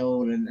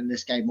 9-0 and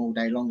this game all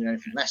day long and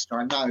everything Leicester,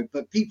 I know,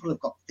 but people have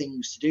got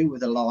things to do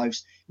with their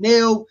lives.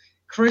 Neil,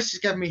 Chris has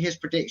given me his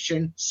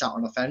prediction, sat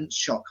on the fence,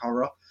 shock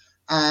horror.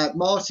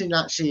 Martin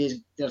actually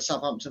is the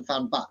Southampton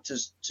fan,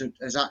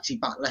 has actually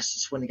backed Leicester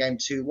to win the game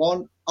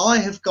 2-1. I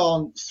have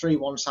gone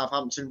 3-1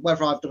 Southampton.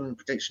 Whether I've done in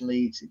prediction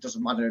leagues, it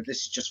doesn't matter.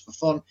 This is just for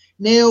fun.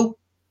 Neil,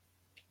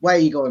 where are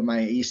you going,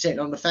 mate? Are you sitting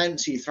on the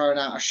fence? Are you throwing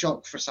out a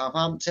shock for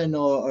Southampton,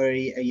 or are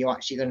you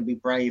actually going to be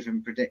brave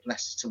and predict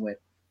Leicester to win?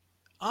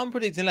 I'm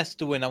predicting Leicester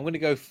to win. I'm going to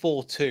go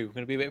 4-2. I'm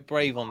going to be a bit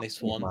brave on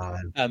this one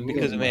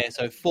because of it.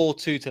 So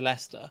 4-2 to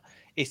Leicester.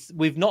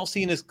 We've not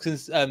seen us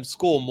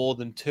score more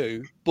than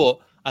 2, but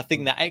I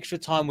think that extra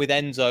time with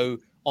Enzo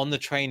on the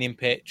training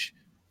pitch,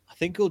 I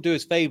think it'll do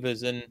us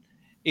favours. And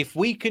if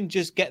we can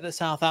just get the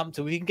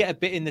Southampton, we can get a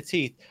bit in the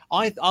teeth.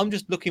 I'm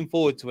just looking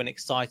forward to an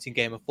exciting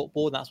game of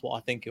football. And that's what I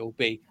think it will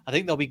be. I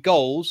think there'll be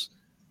goals.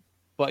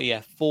 But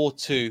yeah,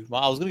 4-2.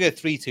 Well, I was going to go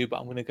 3-2, but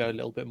I'm going to go a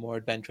little bit more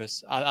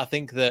adventurous. I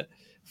think that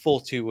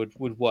 4-2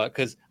 would work,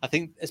 because I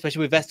think,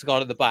 especially with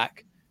Vestergaard at the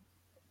back,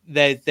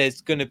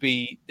 there's going to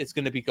be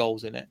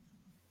goals in it.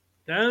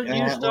 Don't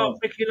you start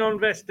picking on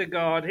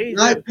Vestergaard. He's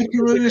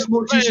picking on him as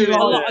much as you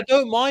like. I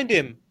don't mind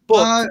him,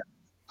 but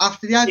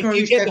after the aggro,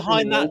 if you get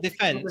behind that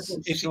defence,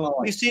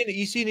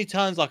 you've seen he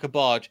turns like a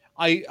barge.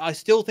 I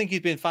still think he's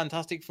been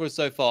fantastic for us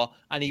so far,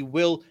 and he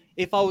will.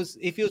 If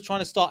he was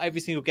trying to start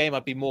every single game,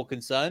 I'd be more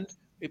concerned.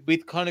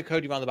 With kind of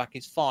Cody around the back,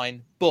 it's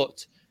fine,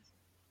 but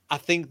I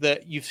think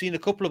that you've seen a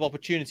couple of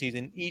opportunities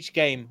in each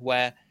game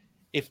where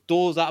if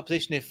Dawes out of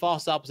position, if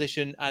Fast's out of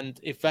position, and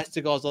if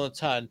Vestergaard's on a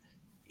turn,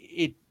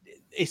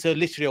 it's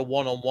literally a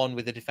one-on-one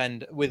with the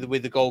defender,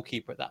 with the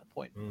goalkeeper at that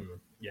point.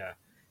 Yeah.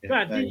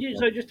 Brad,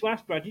 just to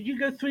ask, Brad, did you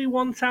go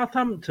 3-1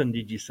 Southampton,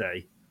 did you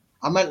say?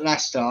 I meant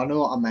Leicester. I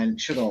know what I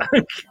meant. Shut up.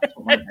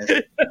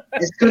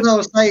 It's because I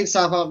was saying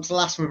Southampton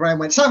last. My brain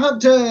went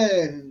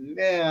Southampton.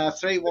 Yeah,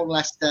 3-1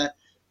 Leicester.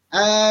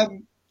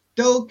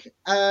 Doug,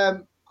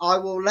 I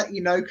will let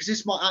you know because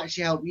this might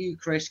actually help you,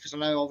 Chris. Because I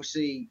know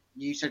obviously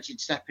you said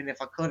you'd step in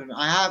if I couldn't.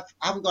 I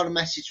haven't got a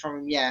message from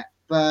him yet,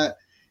 but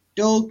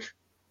Doug,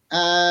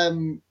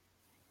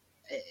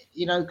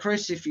 you know,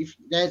 Chris, if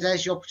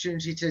there's your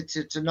opportunity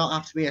to not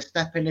have to be a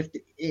step in. If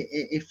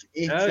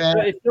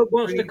Doug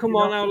wants to come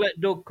on, I'll let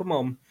Doug come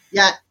on.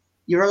 Yeah,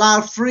 you're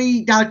allowed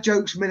 3 dad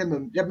jokes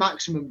minimum, the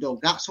maximum,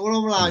 Doug. That's all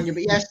I'm allowing you.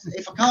 But yes,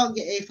 if I can't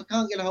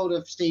get a hold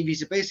of Steve,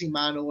 he's a busy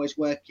man, always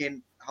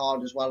working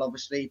hard as well,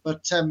 obviously.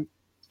 But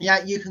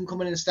yeah, you can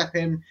come in and step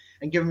in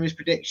and give him his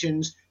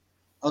predictions.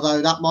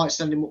 Although that might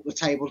send him up the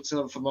table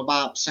from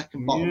about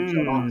second bottom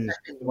to about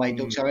second the way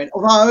Doug's going.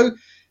 Although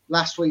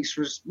last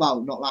fixture's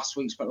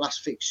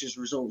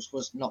results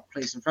was not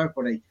pleasing for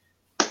everybody.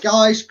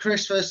 Guys,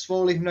 Chris, first of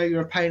all, even though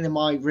you're a pain in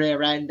my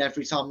rear end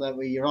every time that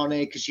you're on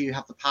here because you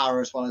have the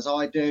power as well as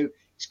I do,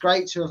 it's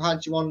great to have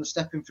had you on and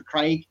step in for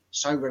Craig.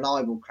 So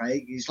reliable,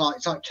 Craig. It's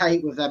like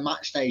Kate with their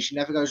match station,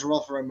 never goes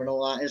Rotherham and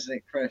all that, isn't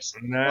it, Chris?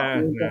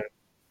 No.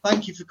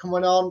 Thank you for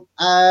coming on.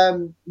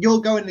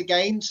 You'll go in the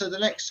game, so the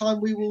next time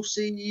we will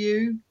see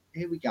you.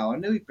 Here we go. I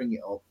knew he'd bring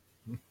it up.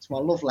 It's my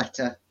love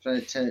letter to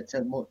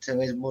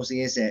his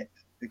Muzzy, is it?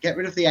 Get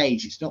rid of the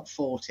age. It's not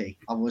 40.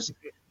 I was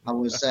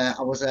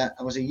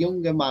a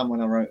younger man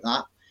when I wrote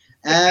that.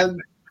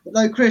 But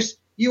no, Chris,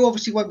 you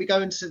obviously won't be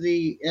going to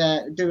the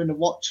doing the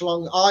watch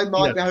along. I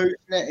might be hosting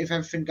it if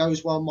everything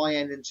goes well on my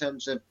end in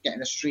terms of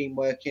getting a stream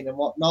working and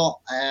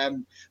whatnot.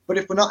 But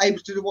if we're not able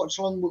to do the watch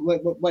along,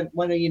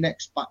 when are you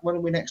next back? When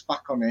are we next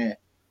back on here?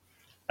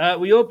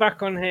 We are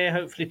back on here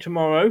hopefully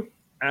tomorrow, doing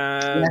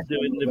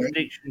the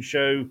prediction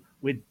show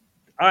with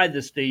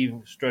either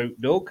Steve stroke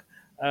Doug.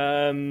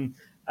 And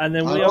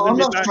then I'm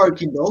not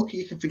stroking Doug.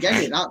 You can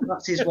forget it.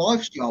 That's his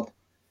wife's job.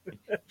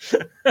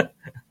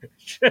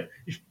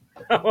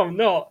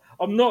 No,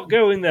 I'm not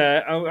going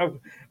there.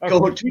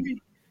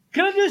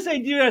 Can I just say,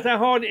 do you know how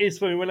hard it is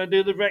for me when I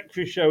do the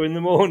breakfast show in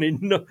the morning?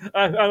 No,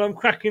 and I'm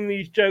cracking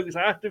these jokes.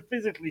 I have to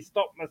physically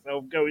stop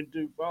myself going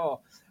too far.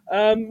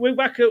 We're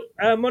back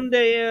at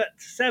Monday at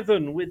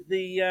 7 with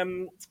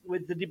the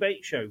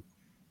debate show.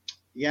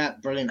 Yeah,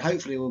 brilliant.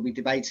 Hopefully we'll be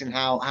debating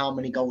how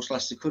many goals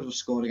Leicester could have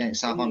scored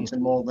against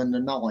Southampton more than the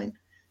 9.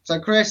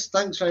 So, Chris,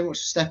 thanks very much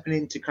for stepping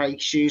into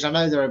Craig's shoes. I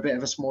know they're a bit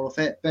of a smaller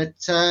fit, but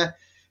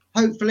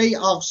hopefully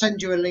I'll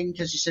send you a link,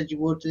 as you said you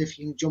would, if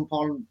you can jump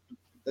on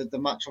the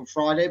match on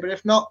Friday. But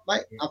if not,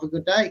 mate, have a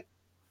good day.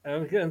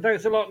 Okay, and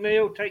thanks a lot,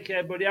 Neil. Take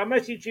care, buddy. I'll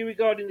message you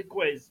regarding the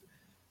quiz.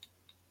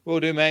 Will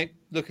do, mate.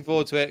 Looking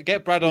forward to it.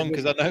 Get Brad on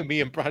because I know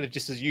me and Brad are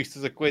just as used to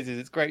the quizzes.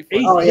 It's great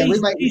fun.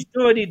 He's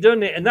already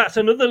done it, and that's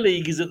another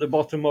league he's at the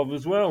bottom of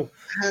as well.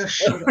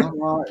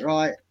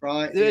 Right.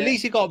 At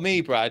least you got me,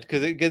 Brad,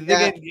 because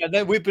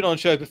we've been on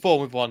show before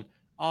with one.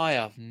 I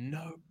have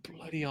no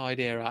bloody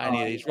idea about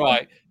any of these.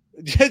 Right.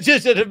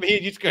 Just at me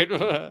and you just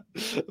go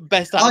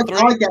best out of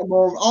 3. I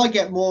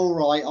get more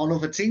right on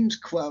other teams'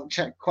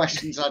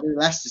 questions I do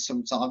Leicester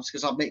sometimes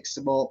because I mix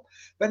them up.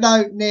 But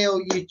no, Neil,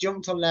 you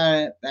jumped on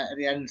there at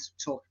the end to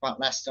talk about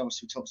Leicester.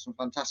 Obviously, we talked some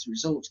fantastic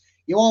results.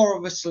 You are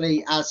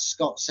obviously, as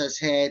Scott says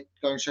here,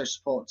 going to show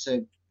support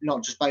to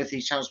not just both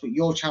these channels, but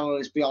your channel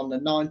is Beyond the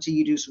 90.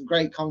 You do some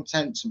great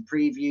content, some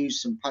previews,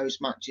 some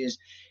post matches.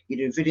 You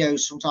do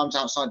videos sometimes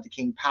outside the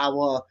King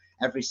Power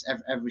every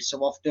so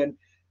often.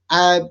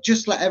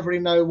 Just let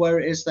everybody know where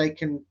it is they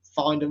can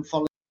find and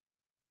follow.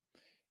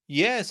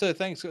 Yeah, so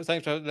thanks for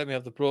letting me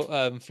have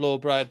the floor,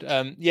 Brad.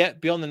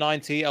 Beyond the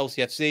 90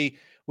 LCFC.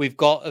 We've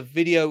got a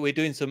video. We're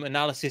doing some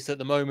analysis at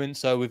the moment.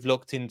 So we've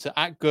looked into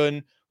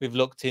Atgun. We've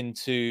looked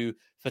into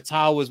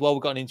Fatal as well.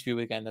 We've got an interview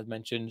again, as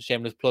mentioned.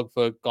 Shameless plug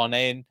for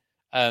Ghanaian,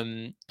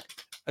 a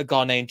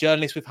Ghanaian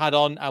journalist we've had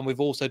on, and we've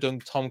also done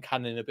Tom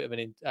Cannon a bit of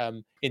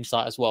an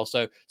insight as well.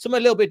 So something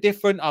a little bit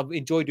different. I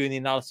enjoy doing the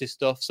analysis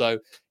stuff. So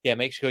yeah,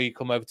 make sure you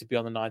come over to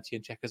Beyond the 90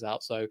 and check us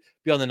out. So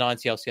Beyond the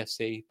 90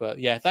 LCFC. But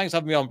yeah, thanks for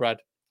having me on, Brad.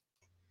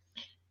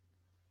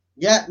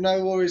 Yeah,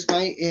 no worries,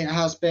 mate. It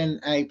has been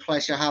a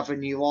pleasure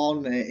having you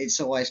on. It's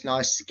always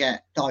nice to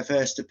get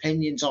diverse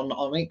opinions on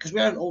it because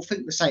we don't all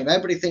think the same.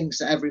 Everybody thinks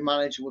that every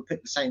manager would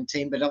pick the same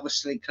team, but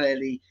obviously,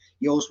 clearly,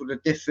 yours would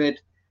have differed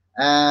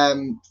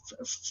from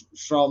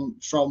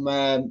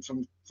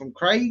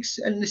Craig's,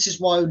 and this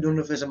is why none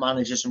of us are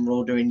managers and we're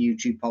all doing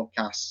YouTube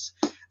podcasts.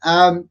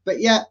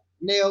 But yeah,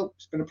 Neil,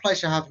 it's been a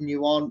pleasure having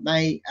you on,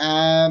 mate.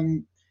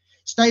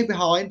 Stay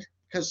behind.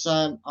 Because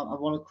I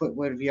want a quick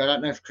word of you. I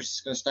don't know if Chris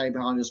is going to stay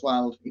behind as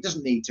well. He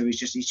doesn't need to. He's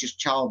just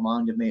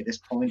child-minded me at this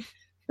point.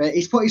 But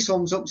he's put his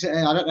thumbs up.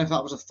 I don't know if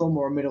that was a thumb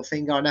or a middle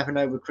finger. I never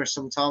know with Chris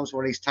sometimes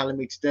what he's telling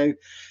me to do.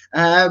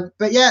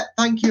 But yeah,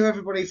 thank you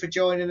everybody for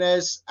joining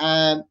us.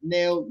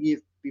 Neil,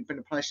 you've been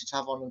a pleasure to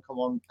have on and come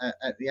on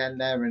at the end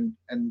there and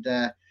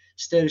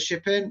steer the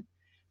ship in.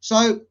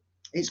 So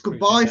it's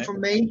goodbye from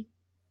me.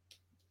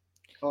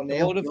 Well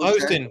done for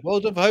hosting. Well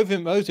done for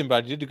hosting,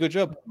 Brad. You did a good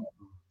job.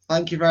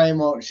 Thank you very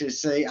much.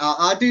 See,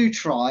 I do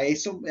try.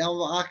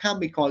 I can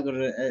be quite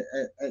good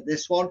at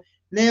this one.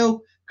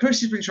 Neil, Chris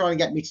has been trying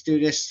to get me to do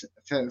this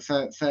for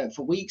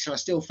weeks, and I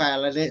still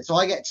fail at it. So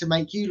I get to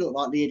make you look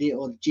like the idiot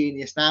or the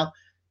genius now.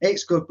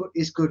 It's good, but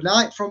it's good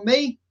night from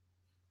me.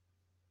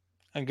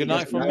 And good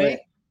night from me.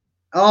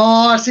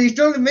 Oh, so he's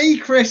done to me,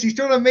 Chris. He's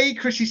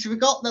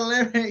forgot the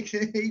lyrics.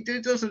 He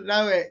doesn't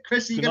know it.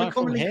 Chris, are you going to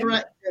come and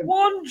correct him?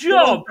 One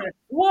job.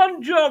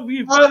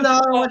 You've done.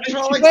 I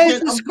tried.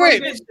 Where's the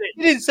script?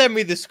 You didn't send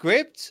me the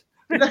script.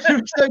 No,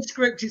 it's no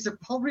script. It's a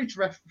Porridge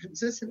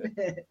reference, isn't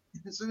it?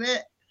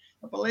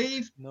 I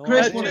believe. No,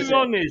 Chris, two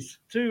Ronnies.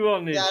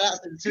 Yeah, that's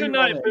two good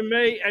night from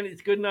me, and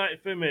it's good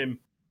night from him.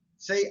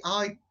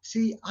 I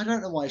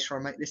don't know why he's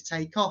trying to make this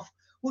take off.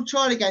 We'll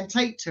try it again.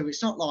 Take 2.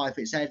 It's not live.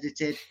 It's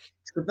edited.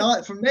 It's good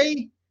night from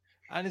me.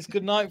 And it's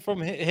good night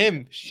from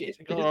him.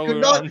 Shit. Good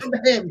night from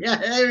him. Yeah,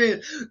 there he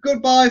is.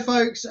 Goodbye,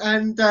 folks.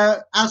 And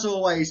as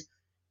always,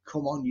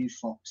 come on, you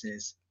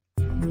foxes.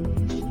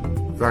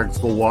 Thanks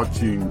for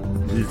watching.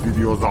 These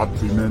videos are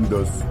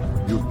tremendous.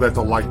 You'd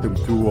better like them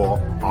too, or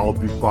I'll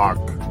be back.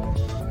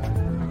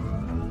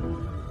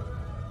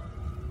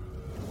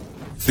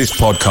 This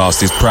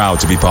podcast is proud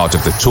to be part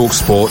of the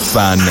TalkSport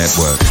Fan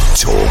Network.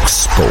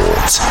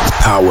 TalkSport.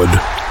 Powered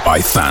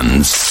by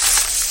fans.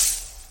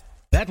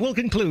 That will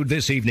conclude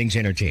this evening's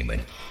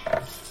entertainment.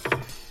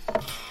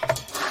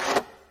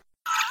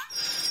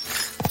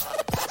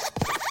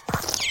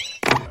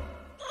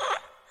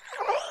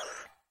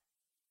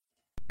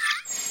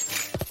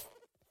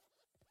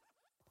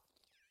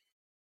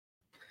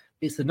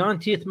 It's the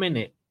 90th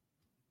minute.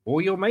 All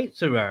your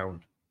mates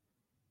around.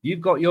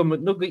 You've got your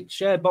McNugget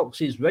share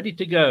boxes ready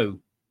to go.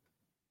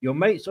 Your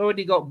mate's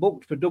already got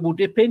booked for double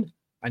dipping,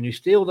 and you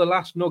steal the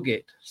last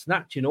nugget,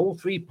 snatching all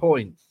 3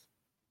 points.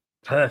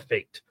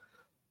 Perfect.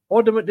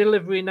 Order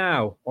McDelivery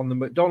now on the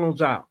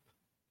McDonald's app.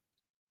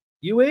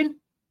 You in?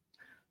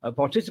 At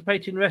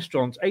participating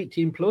restaurants,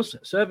 18 plus,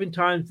 serving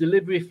times,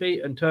 delivery fee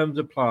and terms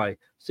apply.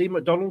 See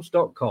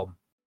mcdonalds.com.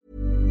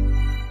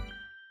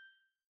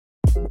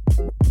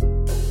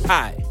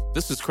 Hi,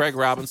 this is Craig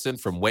Robinson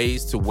from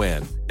Ways to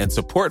Win, and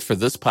support for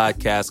this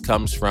podcast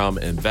comes from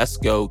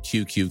Invesco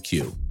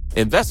QQQ.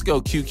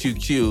 Invesco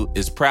QQQ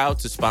is proud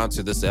to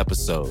sponsor this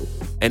episode,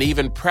 and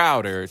even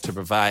prouder to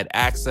provide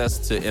access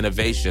to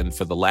innovation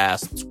for the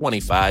last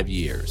 25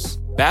 years.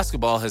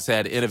 Basketball has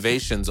had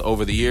innovations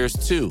over the years,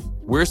 too.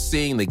 We're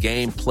seeing the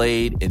game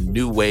played in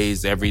new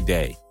ways every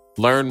day.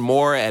 Learn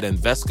more at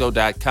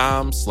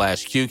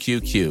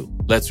Invesco.com/QQQ.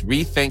 Let's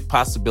rethink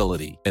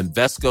possibility.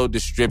 Invesco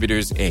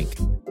Distributors,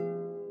 Inc.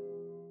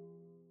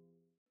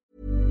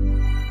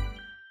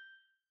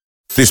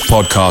 This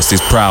podcast is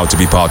proud to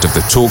be part of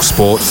the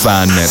TalkSport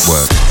Fan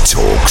Network.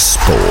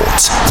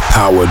 TalkSport.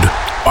 Powered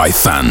by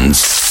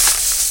fans.